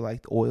something, so,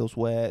 like, the oil's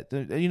wet.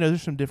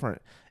 There's some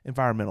different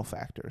environmental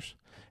factors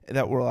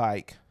that were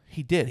like,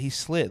 he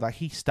slid. Like,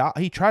 he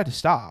tried to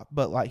stop,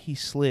 but, like, he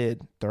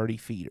slid 30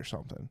 feet or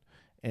something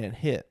and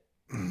hit.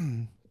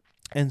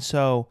 And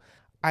so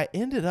I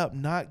ended up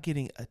not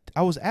getting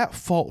I was at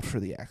fault for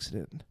the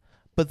accident,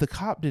 but the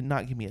cop did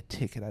not give me a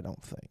ticket, I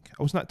don't think.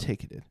 I was not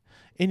ticketed.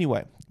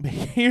 Anyway,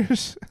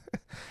 here's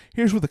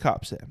what the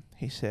cop said.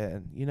 He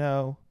said,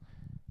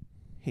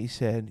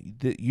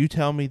 you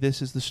tell me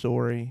this is the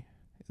story,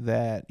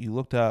 that you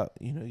looked up,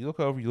 you look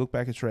over, you look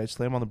back, it's red,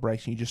 slam on the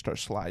brakes, and you just start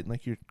sliding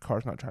like your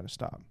car's not trying to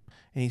stop.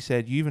 And he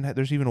said,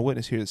 there's even a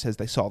witness here that says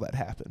they saw that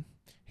happen.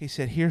 He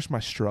said, here's my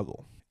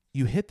struggle.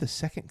 You hit the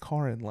second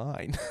car in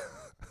line.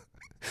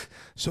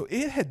 So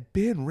it had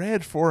been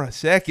red for a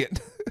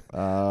second,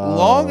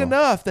 long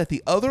enough that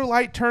the other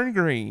light turned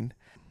green,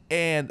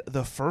 and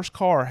the first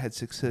car had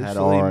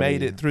successfully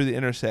made it through the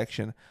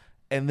intersection,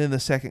 and then the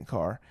second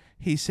car.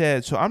 He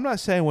said, so I'm not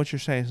saying what you're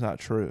saying is not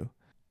true,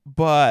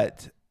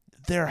 but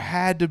there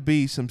had to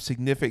be some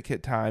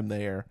significant time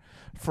there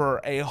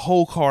for a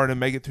whole car to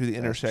make it through the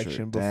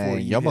intersection before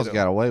you almost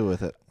got away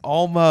with it.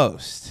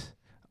 Almost.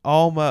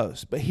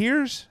 But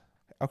here's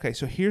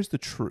the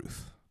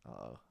truth.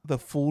 The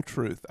full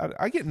truth.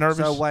 I get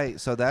nervous. So wait,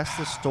 that's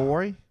the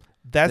story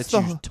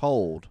you've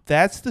told.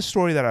 That's the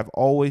story that I've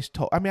always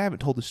told. I mean, I haven't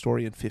told the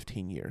story in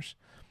 15 years,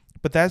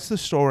 but that's the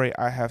story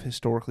I have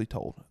historically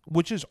told,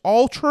 which is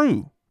all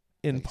true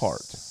in part.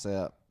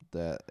 Except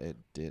that it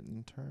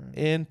didn't turn.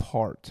 In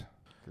part.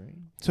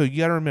 Green. So you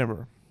got to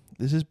remember,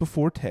 this is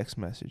before text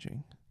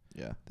messaging.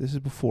 Yeah. This is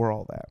before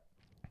all that.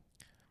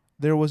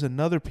 There was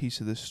another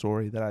piece of this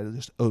story that I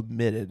just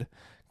omitted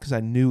because I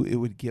knew it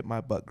would get my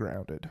butt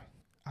grounded.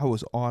 I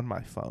was on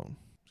my phone.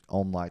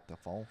 On, like, the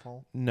phone?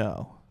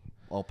 No.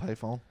 On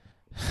payphone?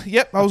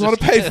 Yep, I was on a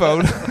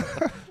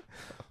payphone.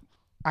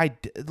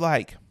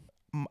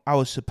 I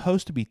was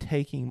supposed to be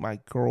taking my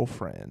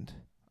girlfriend.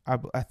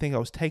 I think I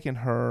was taking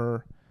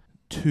her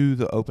to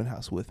the open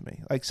house with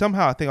me. Like,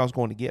 somehow I think I was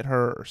going to get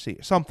her or see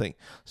her. Something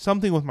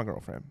with my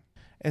girlfriend.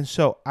 And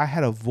so I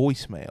had a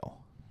voicemail.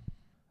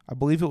 I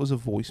believe it was a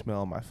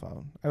voicemail on my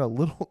phone. I had a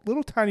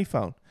little tiny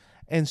phone.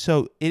 And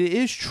so it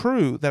is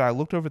true that I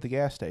looked over at the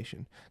gas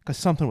station because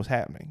something was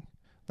happening.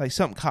 Like,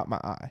 something caught my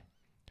eye.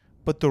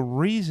 But the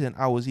reason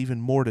I was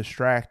even more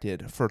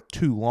distracted for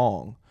too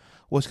long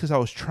was because I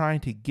was trying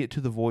to get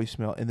to the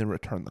voicemail and then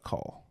return the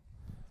call.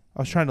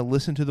 I was trying to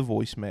listen to the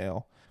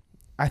voicemail,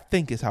 I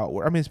think is how it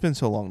worked. I mean, it's been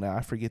so long now,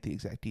 I forget the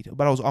exact detail.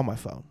 But I was on my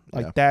phone.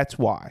 Like, That's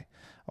why.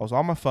 I was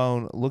on my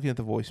phone looking at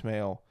the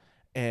voicemail,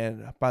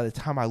 and by the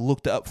time I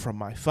looked up from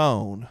my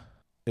phone,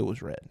 it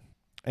was red.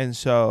 And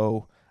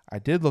so I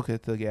did look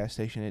at the gas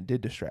station. It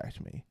did distract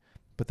me.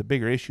 But the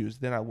bigger issue is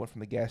then I went from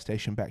the gas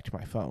station back to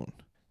my phone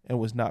and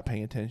was not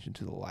paying attention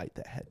to the light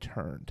that had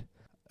turned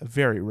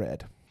very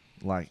red.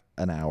 Like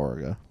an hour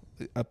ago.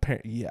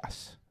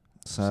 Yes.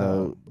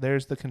 So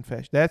there's the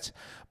confession. It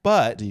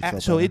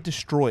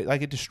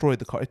destroyed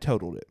the car. It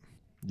totaled it.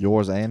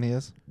 Yours and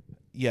his?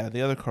 Yeah,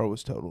 the other car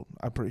was totaled,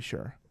 I'm pretty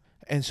sure.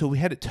 And so we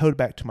had it towed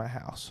back to my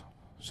house.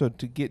 So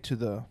to get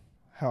to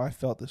how I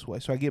felt this way.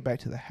 So I get back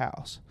to the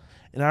house.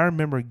 And I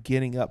remember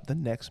getting up the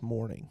next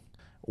morning,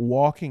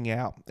 walking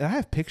out. And I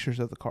have pictures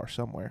of the car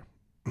somewhere.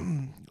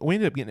 We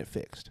ended up getting it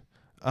fixed.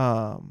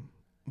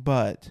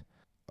 But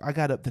I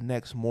got up the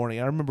next morning.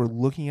 I remember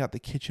looking out the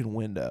kitchen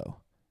window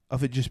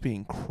of it just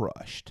being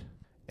crushed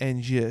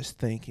and just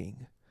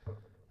thinking,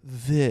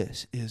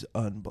 this is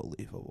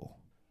unbelievable.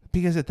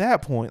 Because at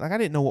that point, like, I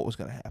didn't know what was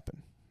going to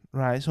happen,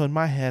 right? So in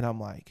my head, I'm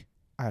like,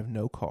 I have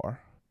no car.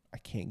 I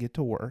can't get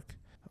to work.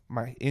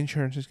 My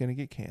insurance is going to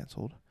get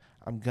canceled.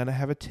 I'm going to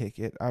have a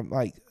ticket. I'm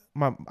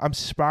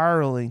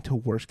spiraling to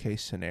worst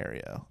case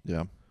scenario.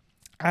 Yeah.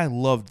 I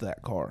loved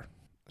that car.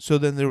 So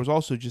then there was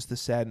also just the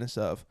sadness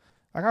of,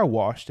 like, I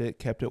washed it,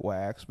 kept it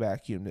waxed,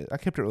 vacuumed it. I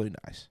kept it really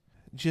nice.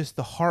 Just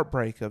the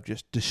heartbreak of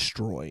just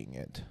destroying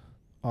it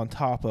on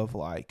top of,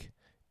 like,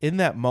 in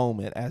that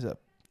moment as a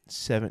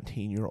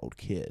 17-year-old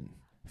kid,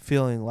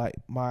 feeling like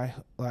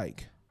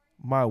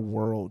my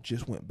world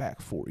just went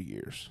back 4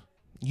 years.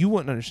 You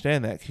wouldn't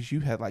understand that because you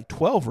had like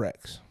 12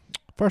 wrecks.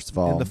 First of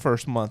all, in the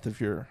first month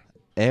of your...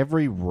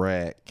 Every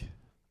wreck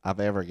I've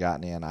ever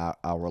gotten in,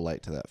 I'll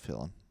relate to that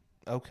feeling.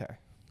 Okay.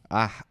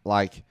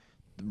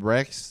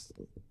 Wrecks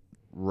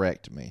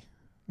wrecked me.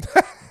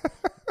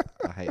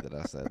 I hate that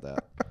I said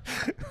that.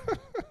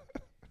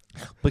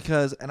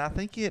 Because, and I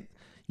think it,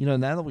 now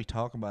that we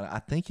talk about it, I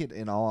think it,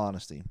 in all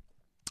honesty,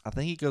 I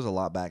think it goes a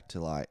lot back to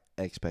like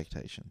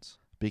expectations.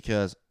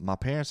 Because my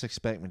parents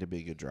expect me to be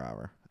a good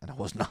driver, and I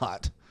was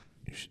not.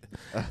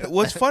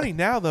 What's funny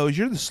now, though, is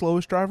you're the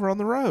slowest driver on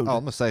the road. Oh,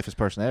 I'm the safest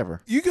person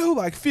ever. You go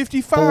like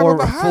 55 on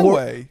the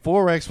highway.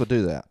 Four wrecks would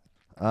do that.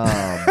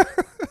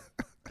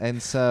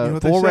 And so You know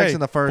 4 wrecks in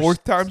the first...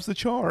 Fourth time's the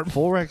charm.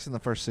 4 wrecks in the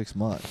first 6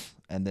 months,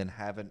 and then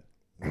haven't...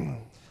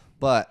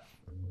 But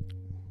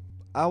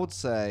I would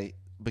say,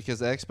 because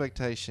the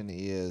expectation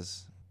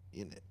is,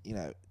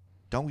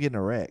 don't get in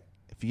a wreck.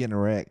 If you get in a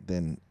wreck,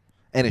 then...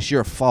 And it's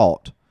your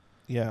fault.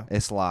 Yeah.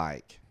 It's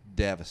like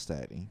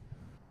devastating.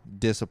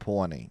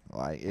 Disappointing.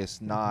 Like,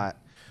 it's not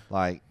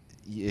like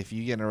if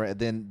you get in a wreck,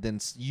 then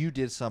you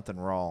did something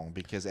wrong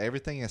because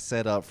everything is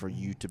set up for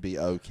you to be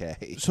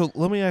okay. So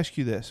let me ask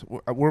you this: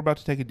 we're about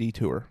to take a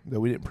detour that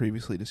we didn't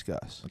previously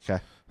discuss.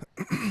 Okay.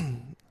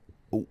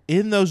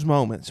 In those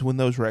moments when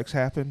those wrecks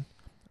happen,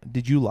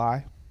 did you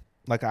lie,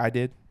 like I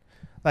did?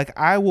 Like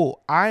I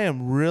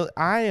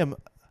am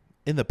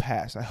in the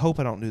past. I hope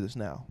I don't do this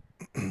now,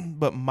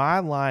 but my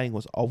lying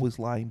was always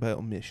lying by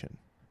omission.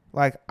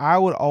 Like, I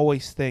would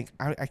always think,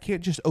 I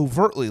can't just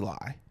overtly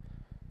lie.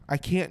 I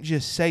can't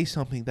just say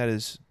something that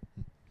is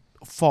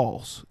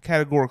false,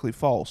 categorically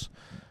false.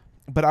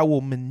 But I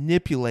will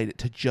manipulate it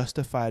to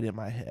justify it in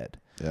my head.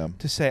 Yeah.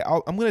 To say,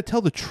 I'm going to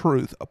tell the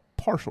truth, a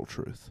partial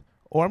truth.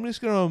 Or I'm just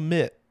going to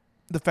omit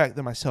the fact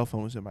that my cell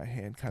phone was in my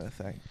hand kind of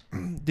thing.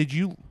 Did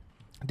you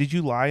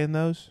lie in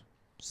those?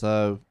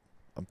 So,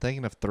 I'm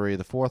thinking of 3.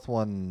 The fourth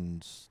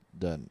one's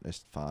done.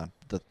 It's fine.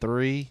 The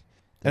 3...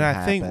 And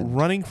I think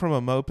running from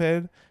a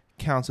moped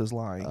counts as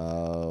lying.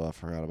 Oh, I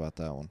forgot about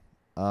that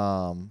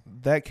one.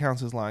 That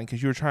counts as lying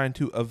because you're trying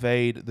to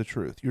evade the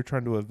truth. You're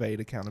trying to evade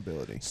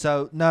accountability.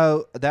 So,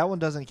 no, that one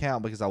doesn't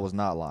count because I was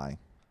not lying.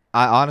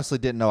 I honestly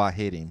didn't know I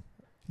hit him.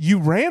 You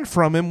ran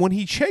from him when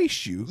he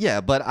chased you. Yeah,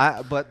 but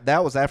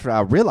that was after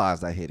I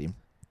realized I hit him.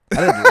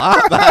 I didn't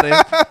lie about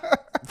it.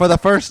 For the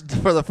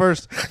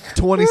first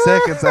 20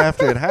 seconds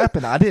after it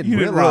happened, I didn't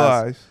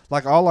realize.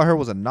 Like, all I heard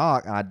was a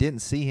knock, and I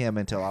didn't see him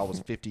until I was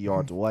 50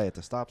 yards away at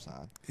the stop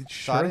sign.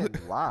 So I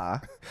didn't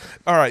lie.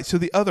 All right, so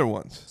the other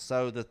ones.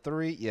 So the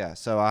 3, yeah.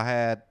 So I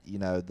had,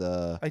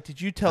 the... Like,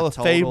 did you tell a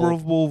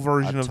favorable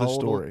version of the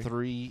story?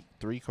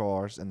 Three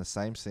cars in the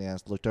same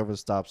sense. Looked over the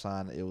stop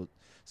sign. It was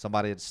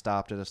somebody had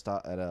stopped at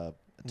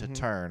to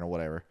turn or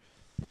whatever.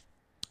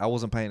 I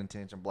wasn't paying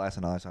attention.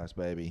 Blasting Ice Ice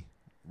Baby.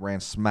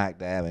 Ran smack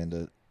dab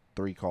into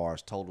 3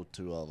 cars, totaled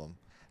 2 of them,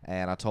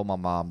 and I told my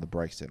mom the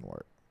brakes didn't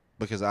work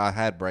because I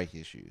had brake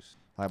issues.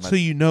 So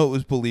it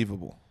was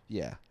believable.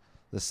 Yeah.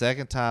 The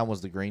second time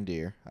was the green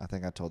deer. I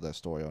think I told that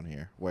story on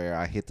here where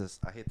I hit the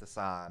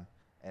sign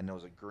and there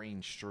was a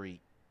green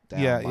streak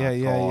down my car.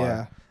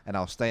 Yeah. And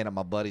I was staying at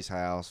my buddy's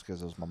house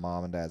because it was my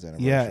mom and dad's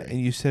anniversary. Yeah, and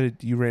you said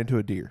you ran to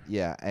a deer.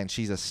 Yeah, and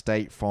she's a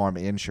State Farm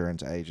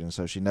insurance agent,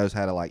 so she knows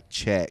how to like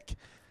check.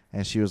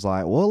 And she was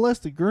like, well, unless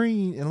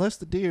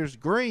the deer's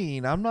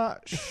green, I'm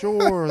not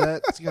sure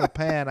that's going to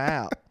pan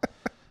out.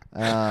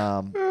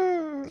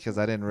 Because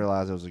I didn't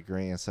realize it was a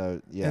green.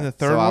 So, yeah. And the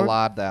third one? I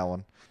lied that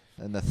one.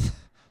 And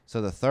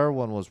so the third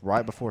one was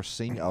right before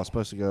senior. I was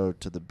supposed to go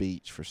to the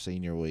beach for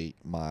senior week,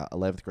 my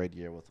 11th grade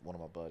year with one of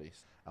my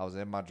buddies. I was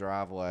in my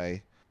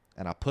driveway,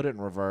 and I put it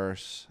in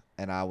reverse.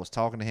 And I was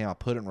talking to him. I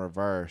put it in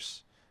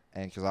reverse,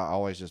 and because I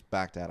always just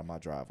backed out of my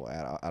driveway,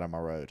 out of my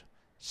road.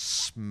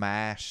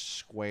 Smashed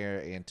square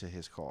into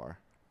his car.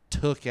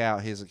 Took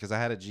out because I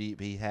had a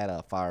Jeep. He had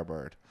a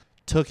Firebird.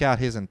 Took out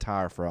his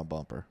entire front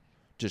bumper.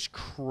 Just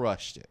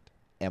crushed it.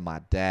 And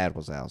my dad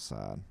was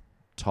outside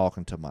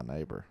talking to my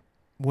neighbor.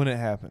 When it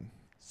happened.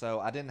 So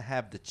I didn't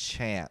have the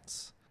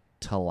chance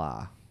to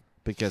lie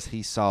because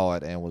he saw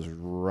it and was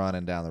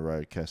running down the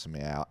road cussing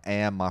me out.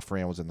 And my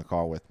friend was in the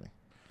car with me.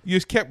 You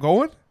just kept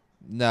going?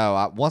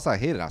 No. Once I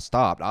hit it, I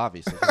stopped,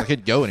 obviously, because I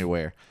couldn't go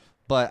anywhere.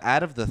 But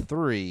out of the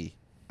 3...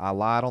 I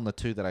lied on the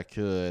 2 that I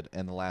could,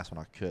 and the last one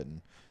I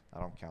couldn't. I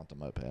don't count the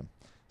moped.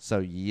 So,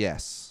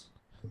 yes.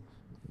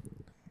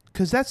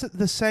 Because that's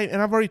the same, and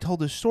I've already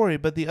told this story,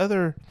 but the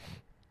other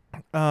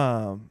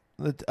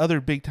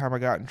big time I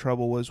got in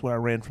trouble was when I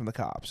ran from the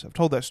cops. I've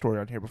told that story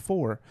on here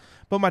before,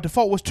 but my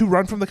default was to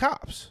run from the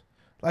cops.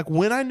 Like,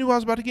 when I knew I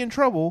was about to get in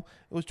trouble,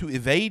 it was to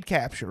evade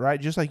capture, right?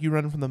 Just like you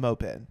running from the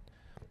moped.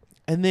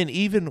 And then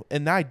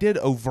and I did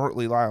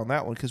overtly lie on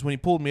that one, because when he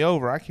pulled me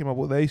over, I came up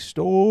with a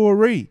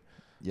story.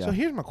 Yeah. So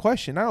here's my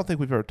question. I don't think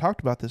we've ever talked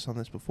about this on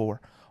this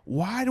before.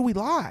 Why do we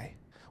lie?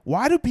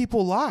 Why do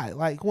people lie?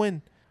 Like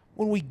when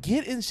we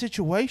get in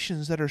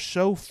situations that are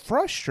so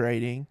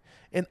frustrating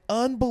and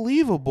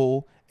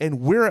unbelievable, and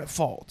we're at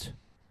fault.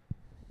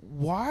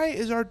 Why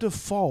is our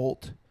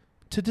default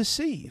to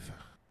deceive?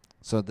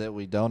 So that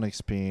we don't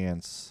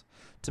experience.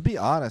 To be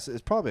honest,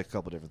 it's probably a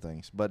couple different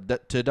things, but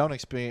don't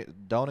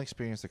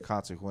experience the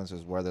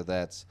consequences, whether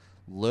that's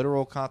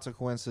literal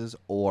consequences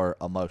or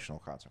emotional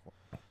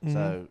consequences. Mm-hmm.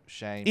 So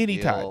shame, Any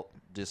guilt,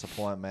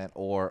 disappointment,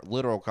 or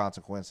literal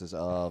consequences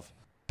of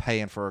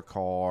paying for a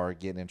car,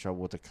 getting in trouble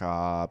with the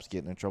cops,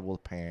 getting in trouble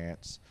with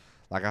parents.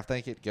 Like, I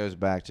think it goes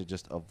back to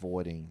just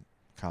avoiding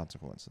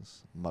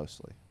consequences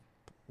mostly.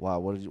 Wow,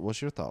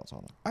 what's your thoughts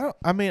on it?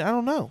 I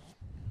don't know.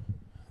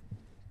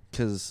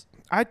 Because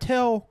I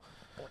tell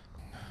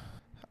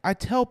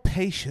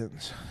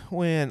patients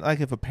when, like,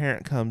 if a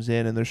parent comes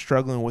in and they're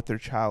struggling with their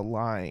child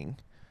lying,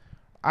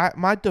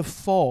 my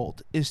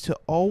default is to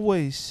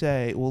always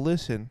say, well,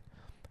 listen,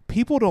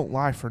 people don't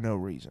lie for no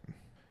reason.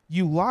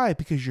 You lie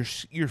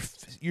because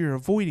you're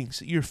avoiding,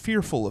 you're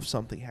fearful of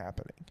something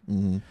happening.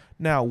 mm-hmm.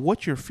 Now,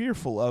 what you're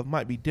fearful of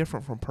might be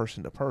different from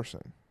person to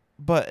person.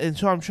 And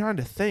so I'm trying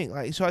to think,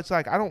 like, so it's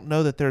like, I don't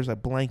know that there's a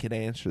blanket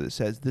answer that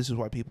says this is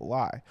why people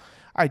lie.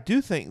 I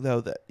do think, though,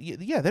 that,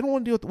 yeah, we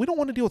don't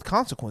want to deal with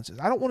consequences.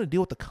 I don't want to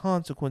deal with the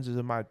consequences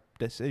of my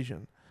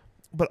decision.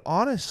 But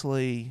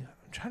honestly,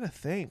 I'm trying to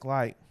think,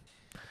 like,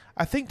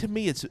 I think to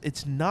me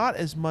it's not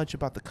as much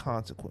about the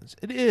consequence.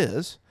 It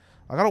is.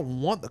 Like, I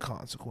don't want the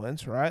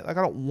consequence, right? Like,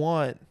 I don't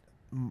want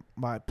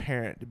my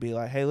parent to be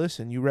like, hey,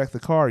 listen, you wrecked the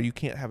car, you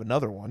can't have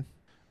another one.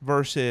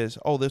 Versus,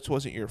 oh, this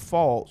wasn't your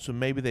fault, so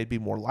maybe they'd be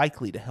more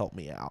likely to help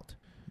me out.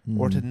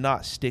 Or to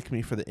not stick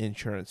me for the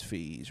insurance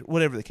fees, or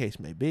whatever the case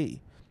may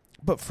be.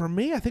 But for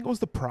me, I think it was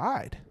the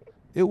pride.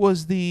 It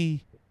was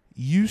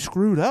you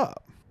screwed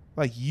up.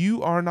 Like,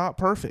 you are not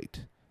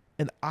perfect.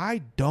 And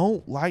I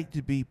don't like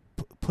to be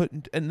put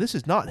in, and this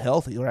is not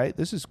healthy, right?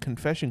 This is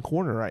confession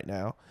corner right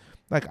now.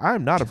 Like,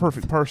 I'm not a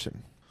perfect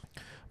person.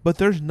 But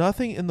there's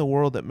nothing in the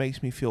world that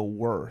makes me feel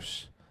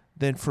worse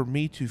than for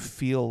me to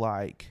feel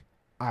like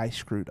I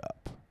screwed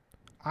up.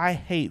 I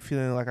hate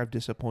feeling like I've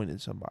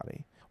disappointed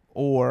somebody,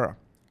 or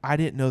I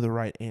didn't know the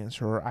right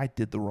answer, or I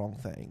did the wrong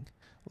thing.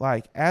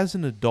 Like, as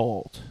an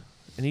adult,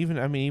 and even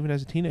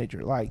as a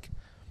teenager, like,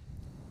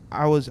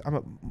 I'm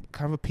a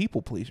kind of a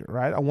people pleaser,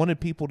 right? I wanted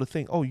people to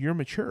think, oh, you're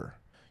mature.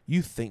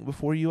 You think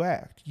before you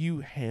act. You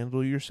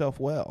handle yourself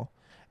well.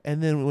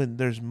 And then when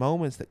there's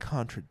moments that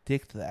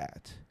contradict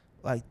that,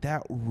 like,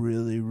 that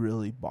really,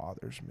 really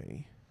bothers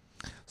me.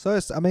 So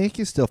it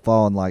can still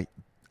fall in, like,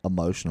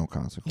 emotional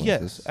consequences.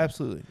 Yes,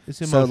 absolutely.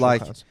 It's emotional. So,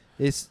 like,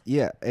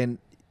 and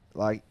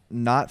like,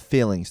 not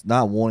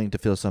wanting to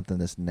feel something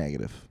that's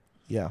negative.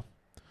 Yeah.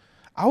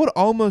 I would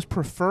almost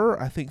prefer,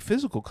 I think,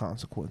 physical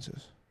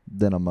consequences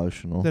Than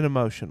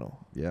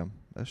emotional. Yeah,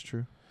 that's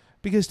true.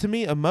 Because to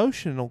me,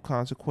 emotional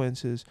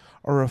consequences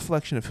are a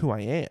reflection of who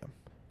I am.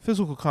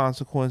 Physical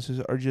consequences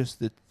are just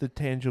the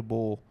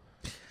tangible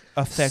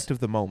effect of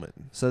the moment.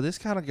 So this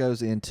kind of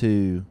goes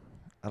into,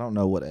 I don't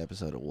know what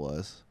episode it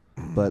was,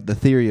 but the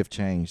theory of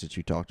change that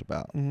you talked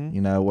about. Mm-hmm.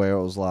 You know, where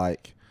it was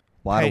like,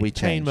 why do we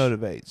change? Pain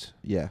motivates.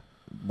 Yeah.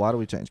 Why do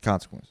we change?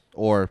 Consequence.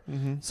 Or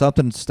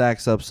something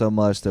stacks up so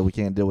much that we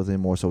can't deal with it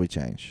anymore, so we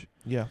change.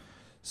 Yeah.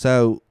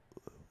 So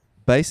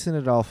basing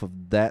it off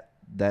of that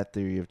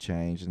theory of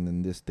change and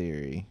then this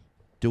theory,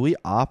 do we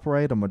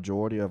operate a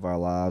majority of our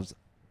lives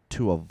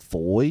to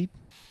avoid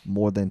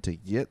more than to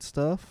get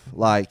stuff?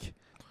 Like,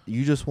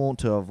 you just want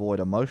to avoid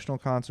emotional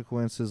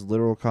consequences,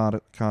 literal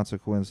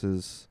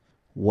consequences,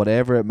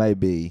 whatever it may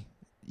be.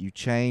 You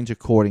change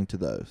according to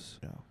those.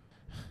 Yeah.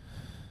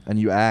 And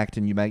you act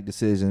and you make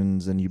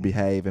decisions and you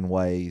behave in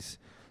ways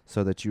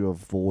so that you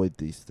avoid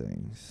these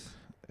things.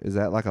 Is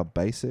that like a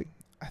basic?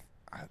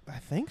 I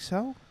think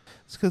so.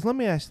 It's because, let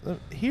me ask,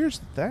 here's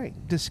the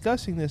thing.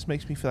 Discussing this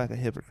makes me feel like a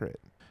hypocrite.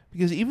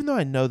 Because even though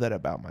I know that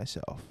about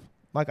myself,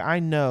 like, I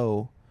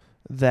know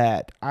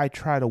that I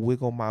try to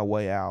wiggle my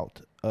way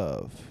out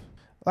of,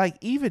 like,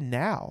 even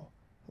now,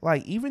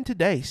 like, even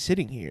today,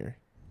 sitting here,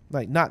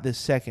 like, not this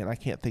second, I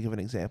can't think of an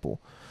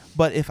example,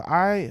 but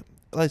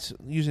let's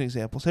use an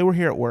example. Say we're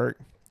here at work,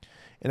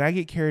 and I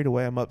get carried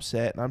away, I'm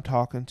upset, and I'm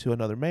talking to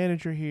another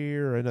manager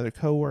here or another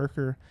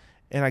coworker,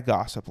 and I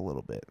gossip a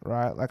little bit,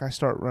 right? Like, I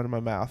start running my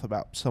mouth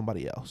about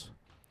somebody else.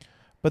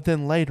 But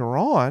then later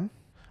on,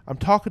 I'm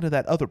talking to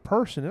that other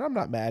person, and I'm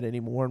not mad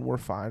anymore, and we're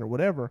fine or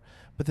whatever.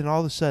 But then all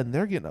of a sudden,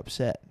 they're getting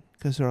upset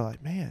because they're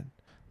like, man,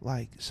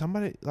 like,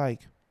 somebody,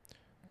 like,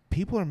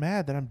 people are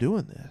mad that I'm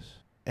doing this.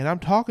 And I'm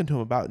talking to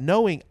them about it,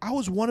 knowing I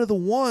was one of the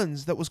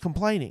ones that was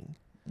complaining.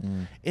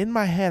 In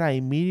my head, I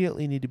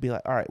immediately need to be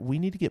like, all right, we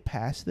need to get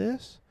past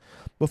this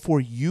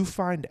before you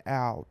find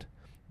out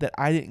that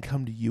I didn't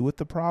come to you with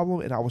the problem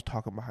and I was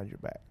talking behind your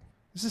back.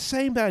 It's the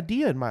same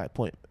idea in my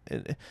point.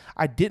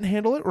 I didn't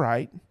handle it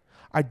right.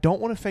 I don't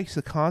want to face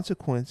the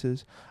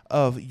consequences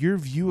of your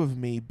view of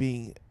me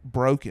being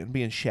broken,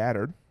 being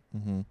shattered.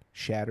 Mm-hmm.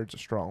 Shattered's a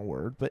strong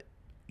word, but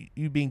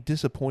you being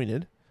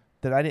disappointed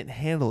that I didn't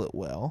handle it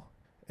well.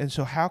 And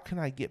so how can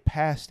I get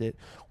past it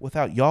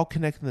without y'all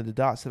connecting the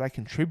dots that I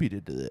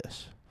contributed to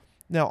this?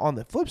 Now, on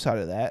the flip side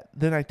of that,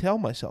 then I tell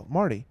myself,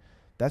 Marty,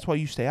 That's why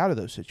you stay out of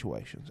those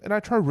situations. And I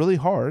try really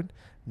hard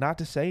not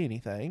to say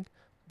anything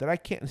that I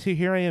can't. See,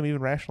 here I am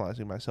even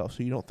rationalizing myself,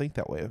 so you don't think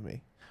that way of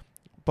me.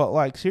 But,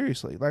 like,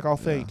 seriously, like, I'll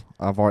think.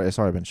 It's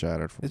already been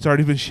shattered. It's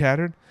already been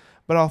shattered.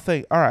 But I'll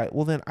think, all right,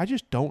 well, then I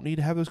just don't need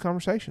to have those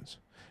conversations.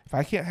 If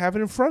I can't have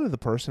it in front of the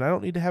person, I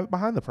don't need to have it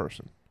behind the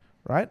person,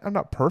 right? I'm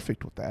not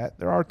perfect with that.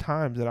 There are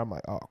times that I'm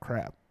like, oh,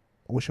 crap,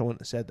 I wish I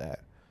wouldn't have said that.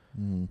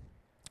 Mm.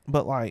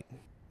 But, like,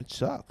 it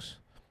sucks.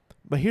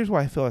 But here's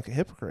why I feel like a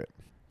hypocrite.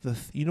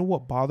 You know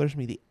what bothers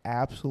me the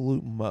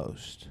absolute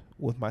most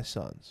with my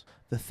sons?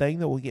 The thing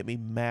that will get me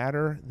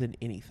madder than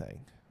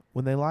anything,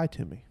 when they lie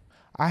to me.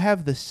 I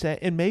have the same,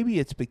 and maybe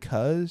it's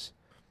because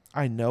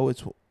I know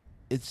it's,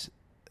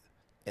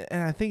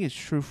 and I think it's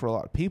true for a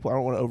lot of people. I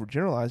don't want to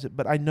overgeneralize it,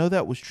 but I know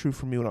that was true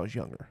for me when I was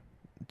younger.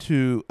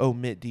 To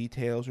omit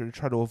details or to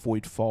try to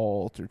avoid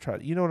fault or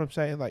you know what I'm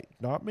saying? Like,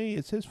 not me,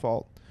 it's his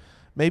fault.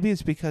 Maybe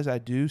it's because I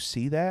do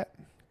see that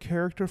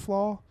character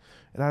flaw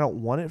and I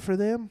don't want it for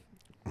them,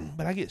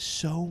 but I get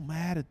so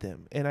mad at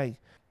them.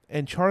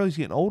 And Charlie's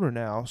getting older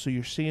now, so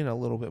you're seeing a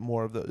little bit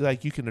more of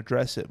like, you can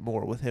address it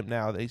more with him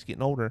now that he's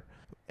getting older.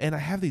 And I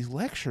have these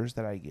lectures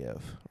that I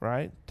give,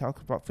 right?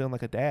 Talk about feeling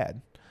like a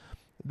dad,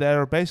 that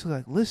are basically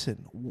like,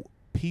 listen,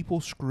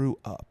 people screw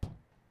up.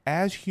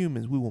 As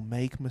humans, we will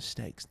make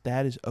mistakes.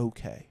 That is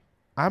okay.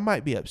 I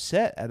might be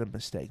upset at a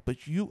mistake, but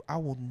I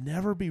will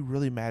never be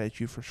really mad at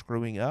you for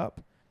screwing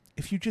up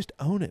if you just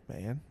own it,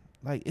 man.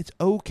 Like, it's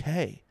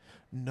okay.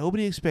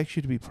 Nobody expects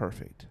you to be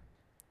perfect.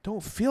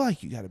 Don't feel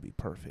like you got to be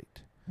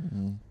perfect.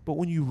 Mm-hmm. But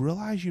when you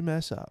realize you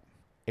mess up,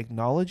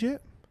 acknowledge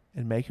it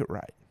and make it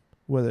right.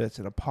 Whether it's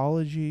an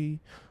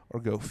apology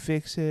or go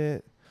fix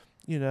it,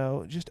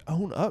 just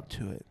own up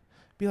to it.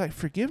 Be like,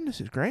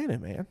 forgiveness is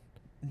granted, man.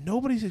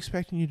 Nobody's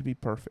expecting you to be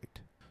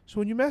perfect. So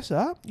when you mess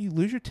up, you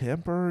lose your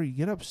temper, you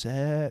get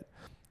upset,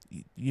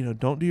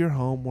 don't do your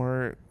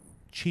homework,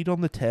 cheat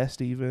on the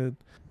test even.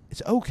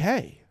 It's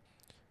okay.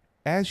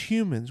 As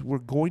humans, we're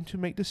going to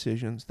make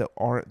decisions that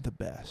aren't the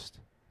best.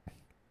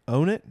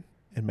 Own it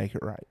and make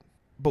it right.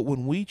 But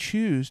when we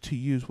choose to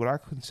use what I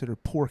consider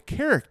poor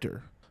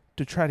character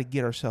to try to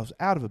get ourselves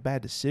out of a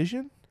bad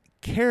decision,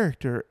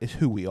 character is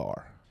who we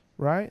are.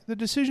 Right? The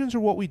decisions are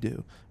what we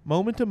do.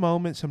 Moment to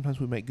moment, sometimes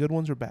we make good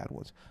ones or bad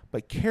ones.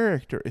 But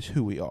character is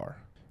who we are.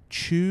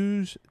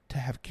 Choose to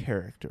have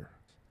character,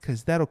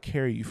 because that'll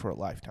carry you for a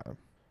lifetime.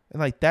 And,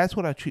 like, that's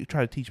what I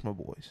try to teach my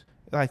boys.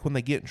 Like, when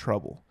they get in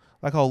trouble.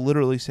 Like, I'll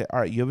literally say,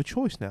 all right, you have a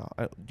choice now.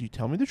 Do you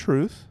tell me the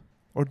truth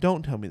or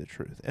don't tell me the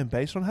truth? And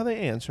based on how they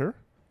answer,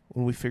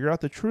 when we figure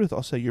out the truth,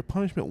 I'll say your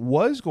punishment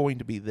was going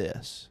to be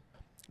this.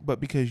 But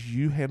because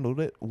you handled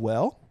it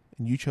well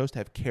and you chose to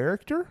have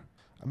character,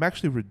 I'm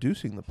actually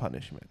reducing the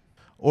punishment.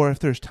 Or if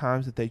there's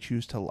times that they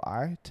choose to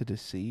lie, to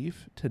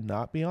deceive, to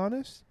not be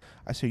honest,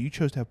 I say you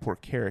chose to have poor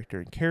character,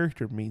 and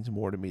character means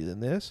more to me than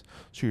this,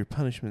 so your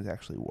punishment is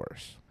actually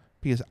worse.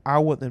 Because I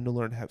want them to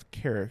learn to have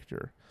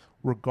character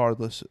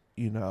regardless,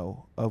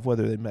 of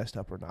whether they messed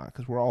up or not,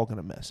 because we're all going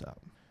to mess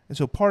up. And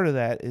so part of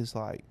that is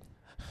like,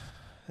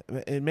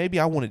 and maybe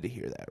I wanted to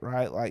hear that,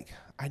 right? Like,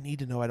 I need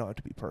to know I don't have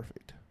to be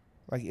perfect.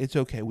 Like, it's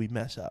okay, we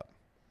mess up.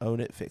 Own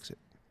it, fix it.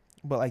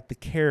 But, like, the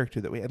character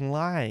and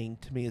lying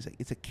to me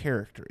it's a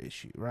character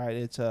issue, right?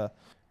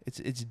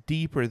 It's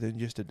deeper than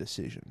just a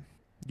decision.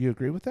 Do you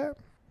agree with that?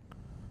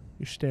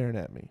 You're staring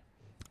at me.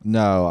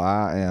 No,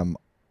 I am.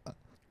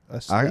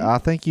 I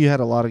think you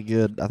had a lot of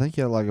good. I think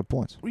you had a lot of good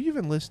points. Were you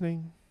even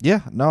listening? Yeah.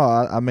 No.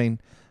 I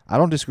mean, I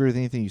don't disagree with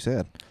anything you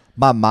said.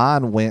 My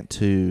mind went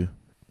to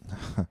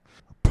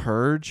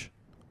Purge.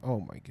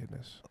 Oh my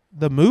goodness.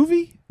 The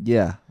movie?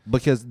 Yeah,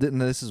 because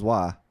this is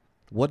why.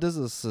 What does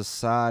a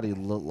society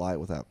look like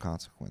without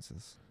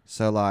consequences?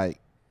 So,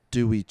 like,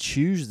 do we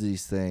choose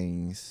these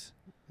things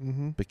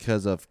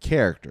because of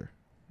character,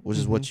 which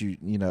is what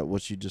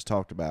what you just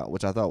talked about,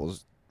 which I thought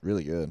was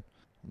really good.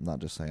 I'm not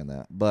just saying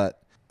that.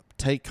 But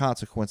take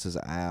consequences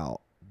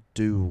out.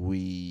 Do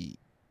we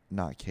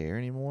not care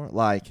anymore?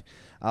 Like,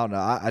 I don't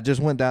know. I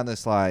just went down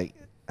this, like,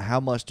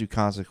 how much do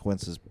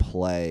consequences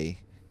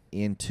play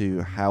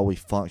into how we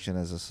function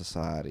as a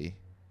society?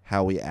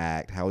 How we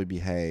act, how we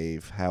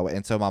behave,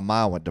 and so my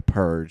mind went to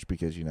Purge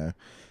because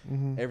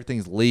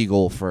everything's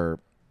legal for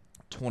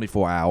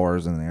 24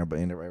 hours and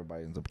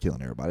everybody ends up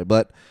killing everybody.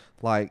 But,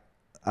 like,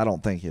 I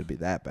don't think it'd be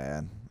that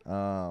bad.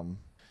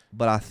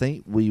 But I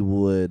think we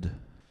would,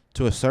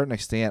 to a certain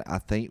extent, I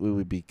think we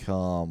would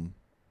become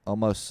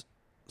almost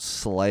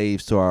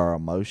slaves to our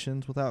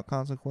emotions without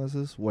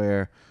consequences,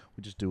 where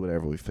we just do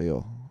whatever we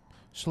feel.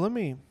 So let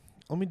me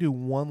do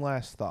one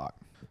last thought.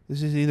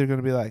 This is either going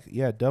to be like,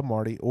 yeah, dumb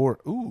Marty, or,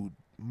 ooh,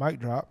 mic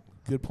drop,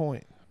 good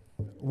point.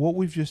 What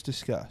we've just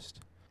discussed,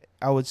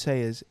 I would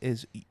say is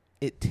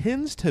it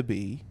tends to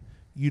be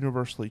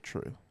universally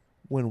true.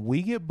 When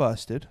we get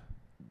busted,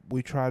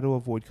 we try to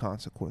avoid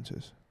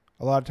consequences.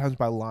 A lot of times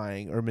by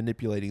lying or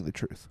manipulating the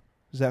truth.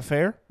 Is that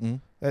fair? Mm-hmm.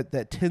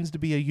 That tends to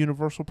be a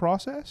universal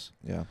process?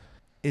 Yeah.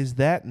 Is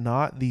that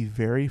not the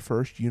very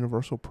first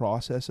universal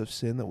process of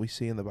sin that we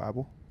see in the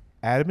Bible?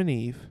 Adam and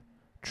Eve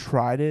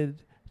tried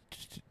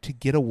to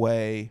get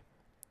away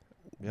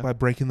by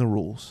breaking the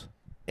rules.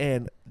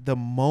 And the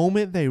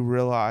moment they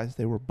realized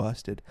they were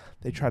busted,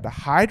 they tried to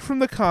hide from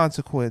the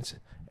consequence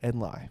and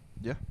lie.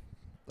 Yeah.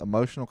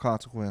 Emotional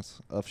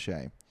consequence of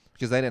shame.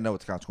 Because they didn't know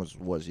what the consequence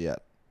was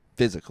yet,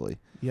 physically.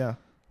 Yeah.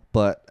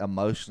 But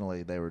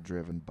emotionally, they were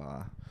driven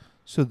by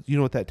So you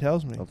know what that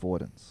tells me?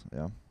 avoidance.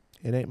 Yeah.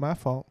 It ain't my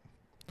fault.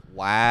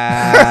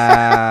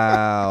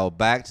 Wow.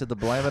 Back to the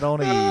blame it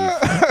on Eve.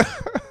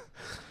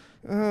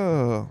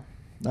 Oh.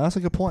 No, that's a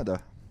good point, though.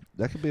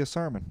 That could be a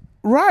sermon.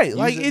 Right. Use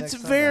Like, it it's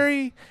next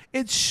very,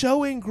 it's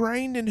so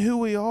ingrained in who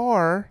we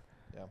are.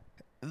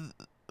 Yeah.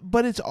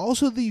 But it's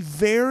also the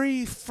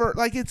very first,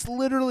 like, it's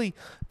literally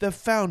the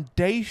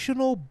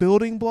foundational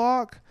building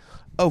block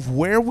of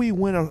where we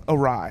went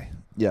awry.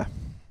 Yeah.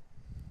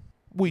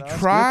 We No, that's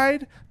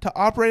tried to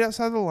operate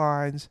outside the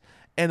lines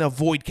and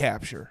avoid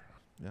capture.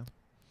 Yeah.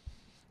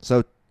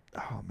 So,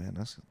 oh, man,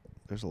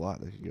 there's a lot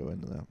that could go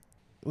into that.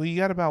 Well, you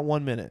got about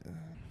 1 minute.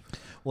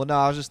 Well, no,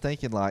 I was just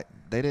thinking, like,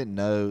 they didn't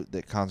know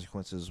that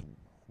consequences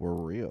were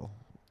real.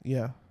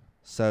 Yeah.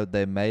 So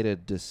they made a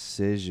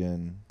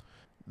decision.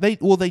 They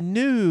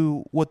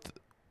knew what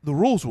the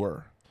rules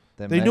were.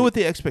 They knew what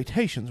the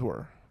expectations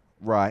were.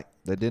 Right.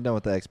 They didn't know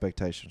what the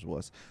expectations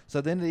was.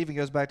 So then it even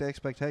goes back to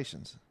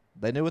expectations.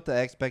 They knew what the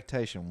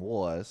expectation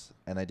was,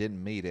 and they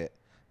didn't meet it,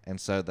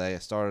 and so they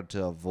started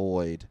to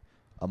avoid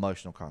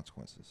emotional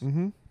consequences.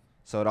 Mm-hmm.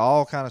 So it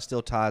all kind of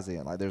still ties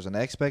in. Like, there's an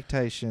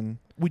expectation.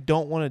 We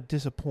don't want to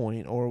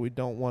disappoint, or we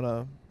don't want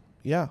to,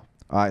 yeah.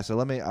 All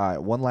right,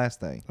 one last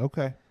thing.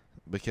 Okay.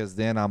 Because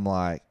then I'm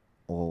like,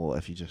 well,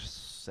 if you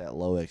just set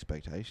low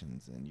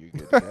expectations, then you're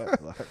good to go.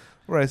 Like,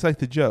 Right, it's like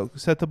the joke.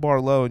 Set the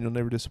bar low and you'll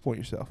never disappoint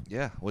yourself.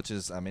 yeah, which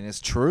is, I mean,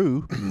 it's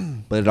true,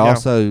 but it Yeah.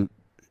 also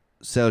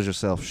sells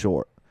yourself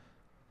short.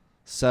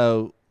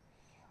 So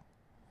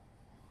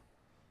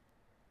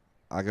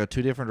I go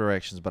two different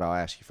directions, but I'll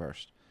ask you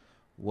first.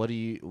 What do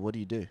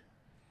you do?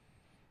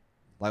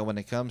 Like, when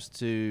it comes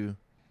to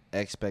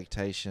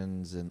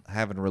expectations and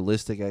having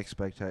realistic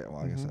expectations,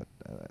 well,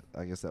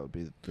 I guess that would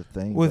be the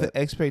thing. With but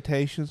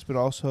expectations, but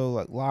also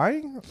like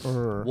lying,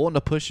 or wanting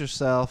to push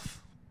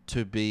yourself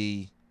to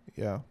be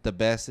yeah, the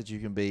best that you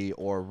can be,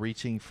 or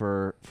reaching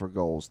for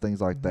goals, things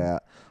like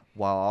that,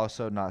 while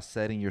also not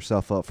setting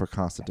yourself up for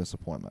constant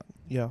disappointment.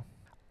 yeah.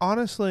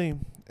 Honestly,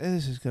 and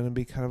this is going to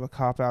be kind of a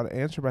cop-out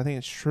answer, but I think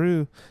it's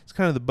true. It's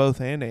kind of the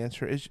both-and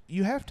answer. Is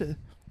you have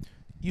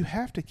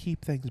to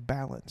keep things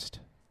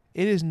balanced.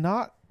 It is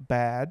not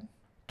bad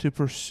to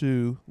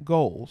pursue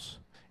goals.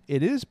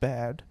 It is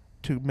bad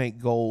to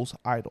make goals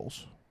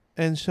idols.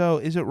 And so,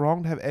 is it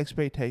wrong to have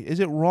expectations? Is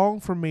it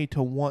wrong for me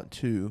to want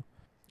to,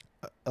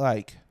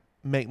 like,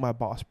 make my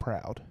boss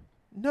proud?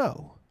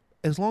 No,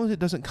 as long as it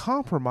doesn't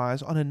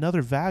compromise on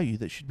another value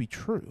that should be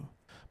true.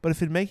 But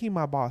if in making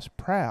my boss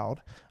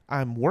proud,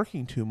 I'm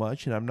working too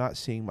much and I'm not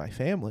seeing my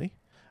family,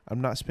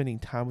 I'm not spending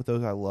time with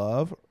those I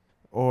love,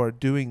 or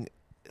doing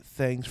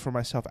things for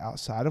myself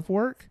outside of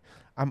work,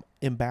 I'm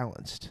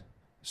imbalanced.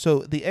 So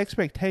the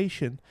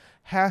expectation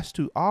has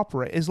to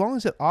operate. As long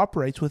as it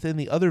operates within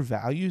the other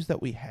values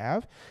that we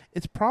have,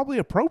 it's probably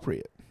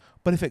appropriate.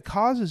 But if it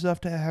causes us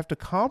to have to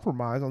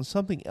compromise on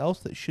something else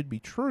that should be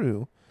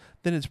true,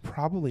 then it's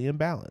probably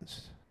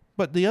imbalanced.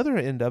 But the other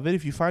end of it,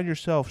 if you find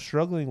yourself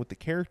struggling with the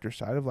character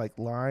side of like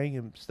lying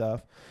and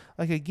stuff,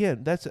 like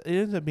again, it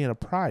ends up being a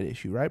pride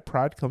issue, right?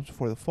 Pride comes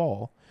before the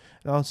fall.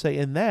 And I'll say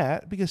in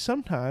that, because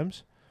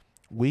sometimes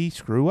we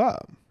screw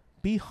up.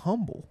 Be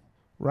humble,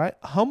 right?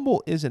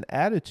 Humble is an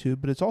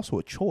attitude, but it's also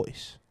a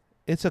choice.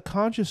 It's a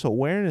conscious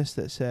awareness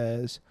that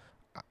says,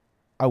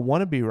 I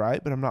want to be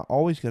right, but I'm not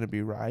always going to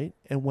be right.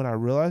 And when I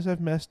realize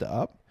I've messed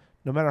up,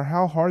 no matter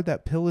how hard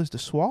that pill is to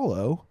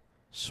swallow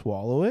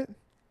it,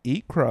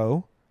 eat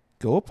crow,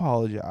 go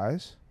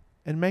apologize,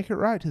 and make it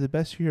right to the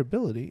best of your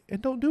ability,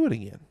 and don't do it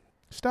again.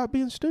 Stop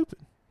being stupid.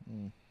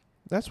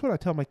 That's what I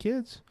tell my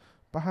kids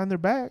behind their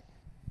back.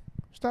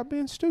 Stop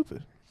being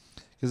stupid.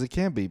 Because it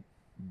can be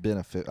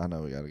I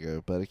know we got to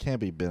go, but it can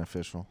be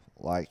beneficial.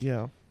 Like,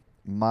 Yeah.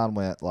 mine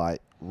went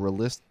like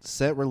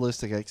set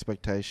realistic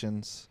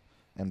expectations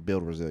and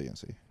build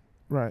resiliency.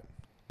 Right.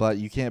 But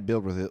you can't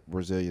build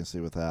resiliency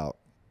without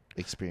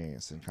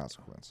experiencing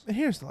consequence. And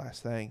here's the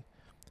last thing.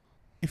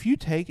 If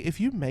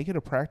you make it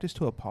a practice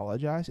to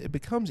apologize, it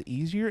becomes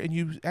easier and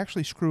you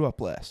actually screw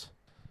up less.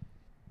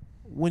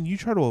 When you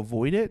try to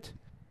avoid it,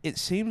 it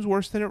seems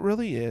worse than it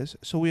really is,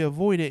 so we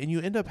avoid it and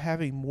you end up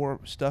having more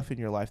stuff in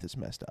your life that's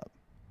messed up,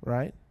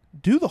 right?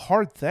 Do the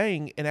hard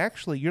thing and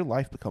actually your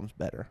life becomes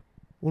better.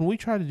 When we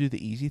try to do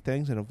the easy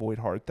things and avoid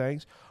hard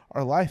things,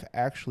 our life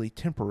actually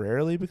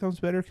temporarily becomes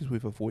better because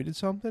we've avoided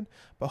something,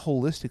 but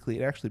holistically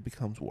it actually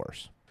becomes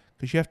worse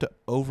because you have to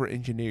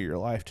over-engineer your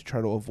life to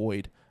try to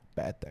avoid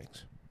bad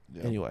things.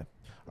 Yeah. Anyway.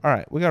 All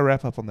right. We got to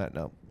wrap up on that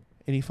note.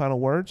 Any final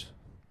words?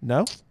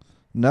 No?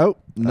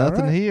 Nope.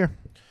 Nothing right. here.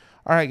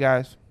 All right,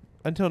 guys.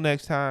 Until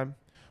next time,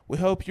 we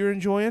hope you're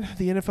enjoying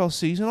the NFL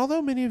season,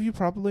 although many of you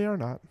probably are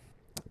not.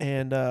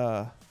 And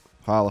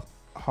Holla.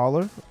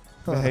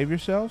 behave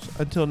yourselves.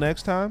 Until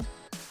next time,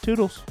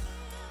 toodles.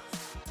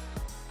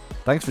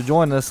 Thanks for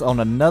joining us on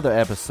another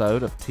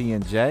episode of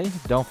T&J.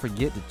 Don't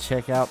forget to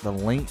check out the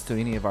links to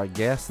any of our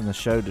guests in the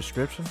show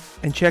description.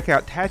 And check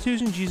out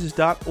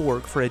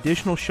tattoosandjesus.org for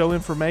additional show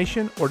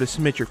information or to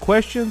submit your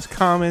questions,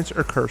 comments,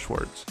 or curse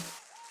words.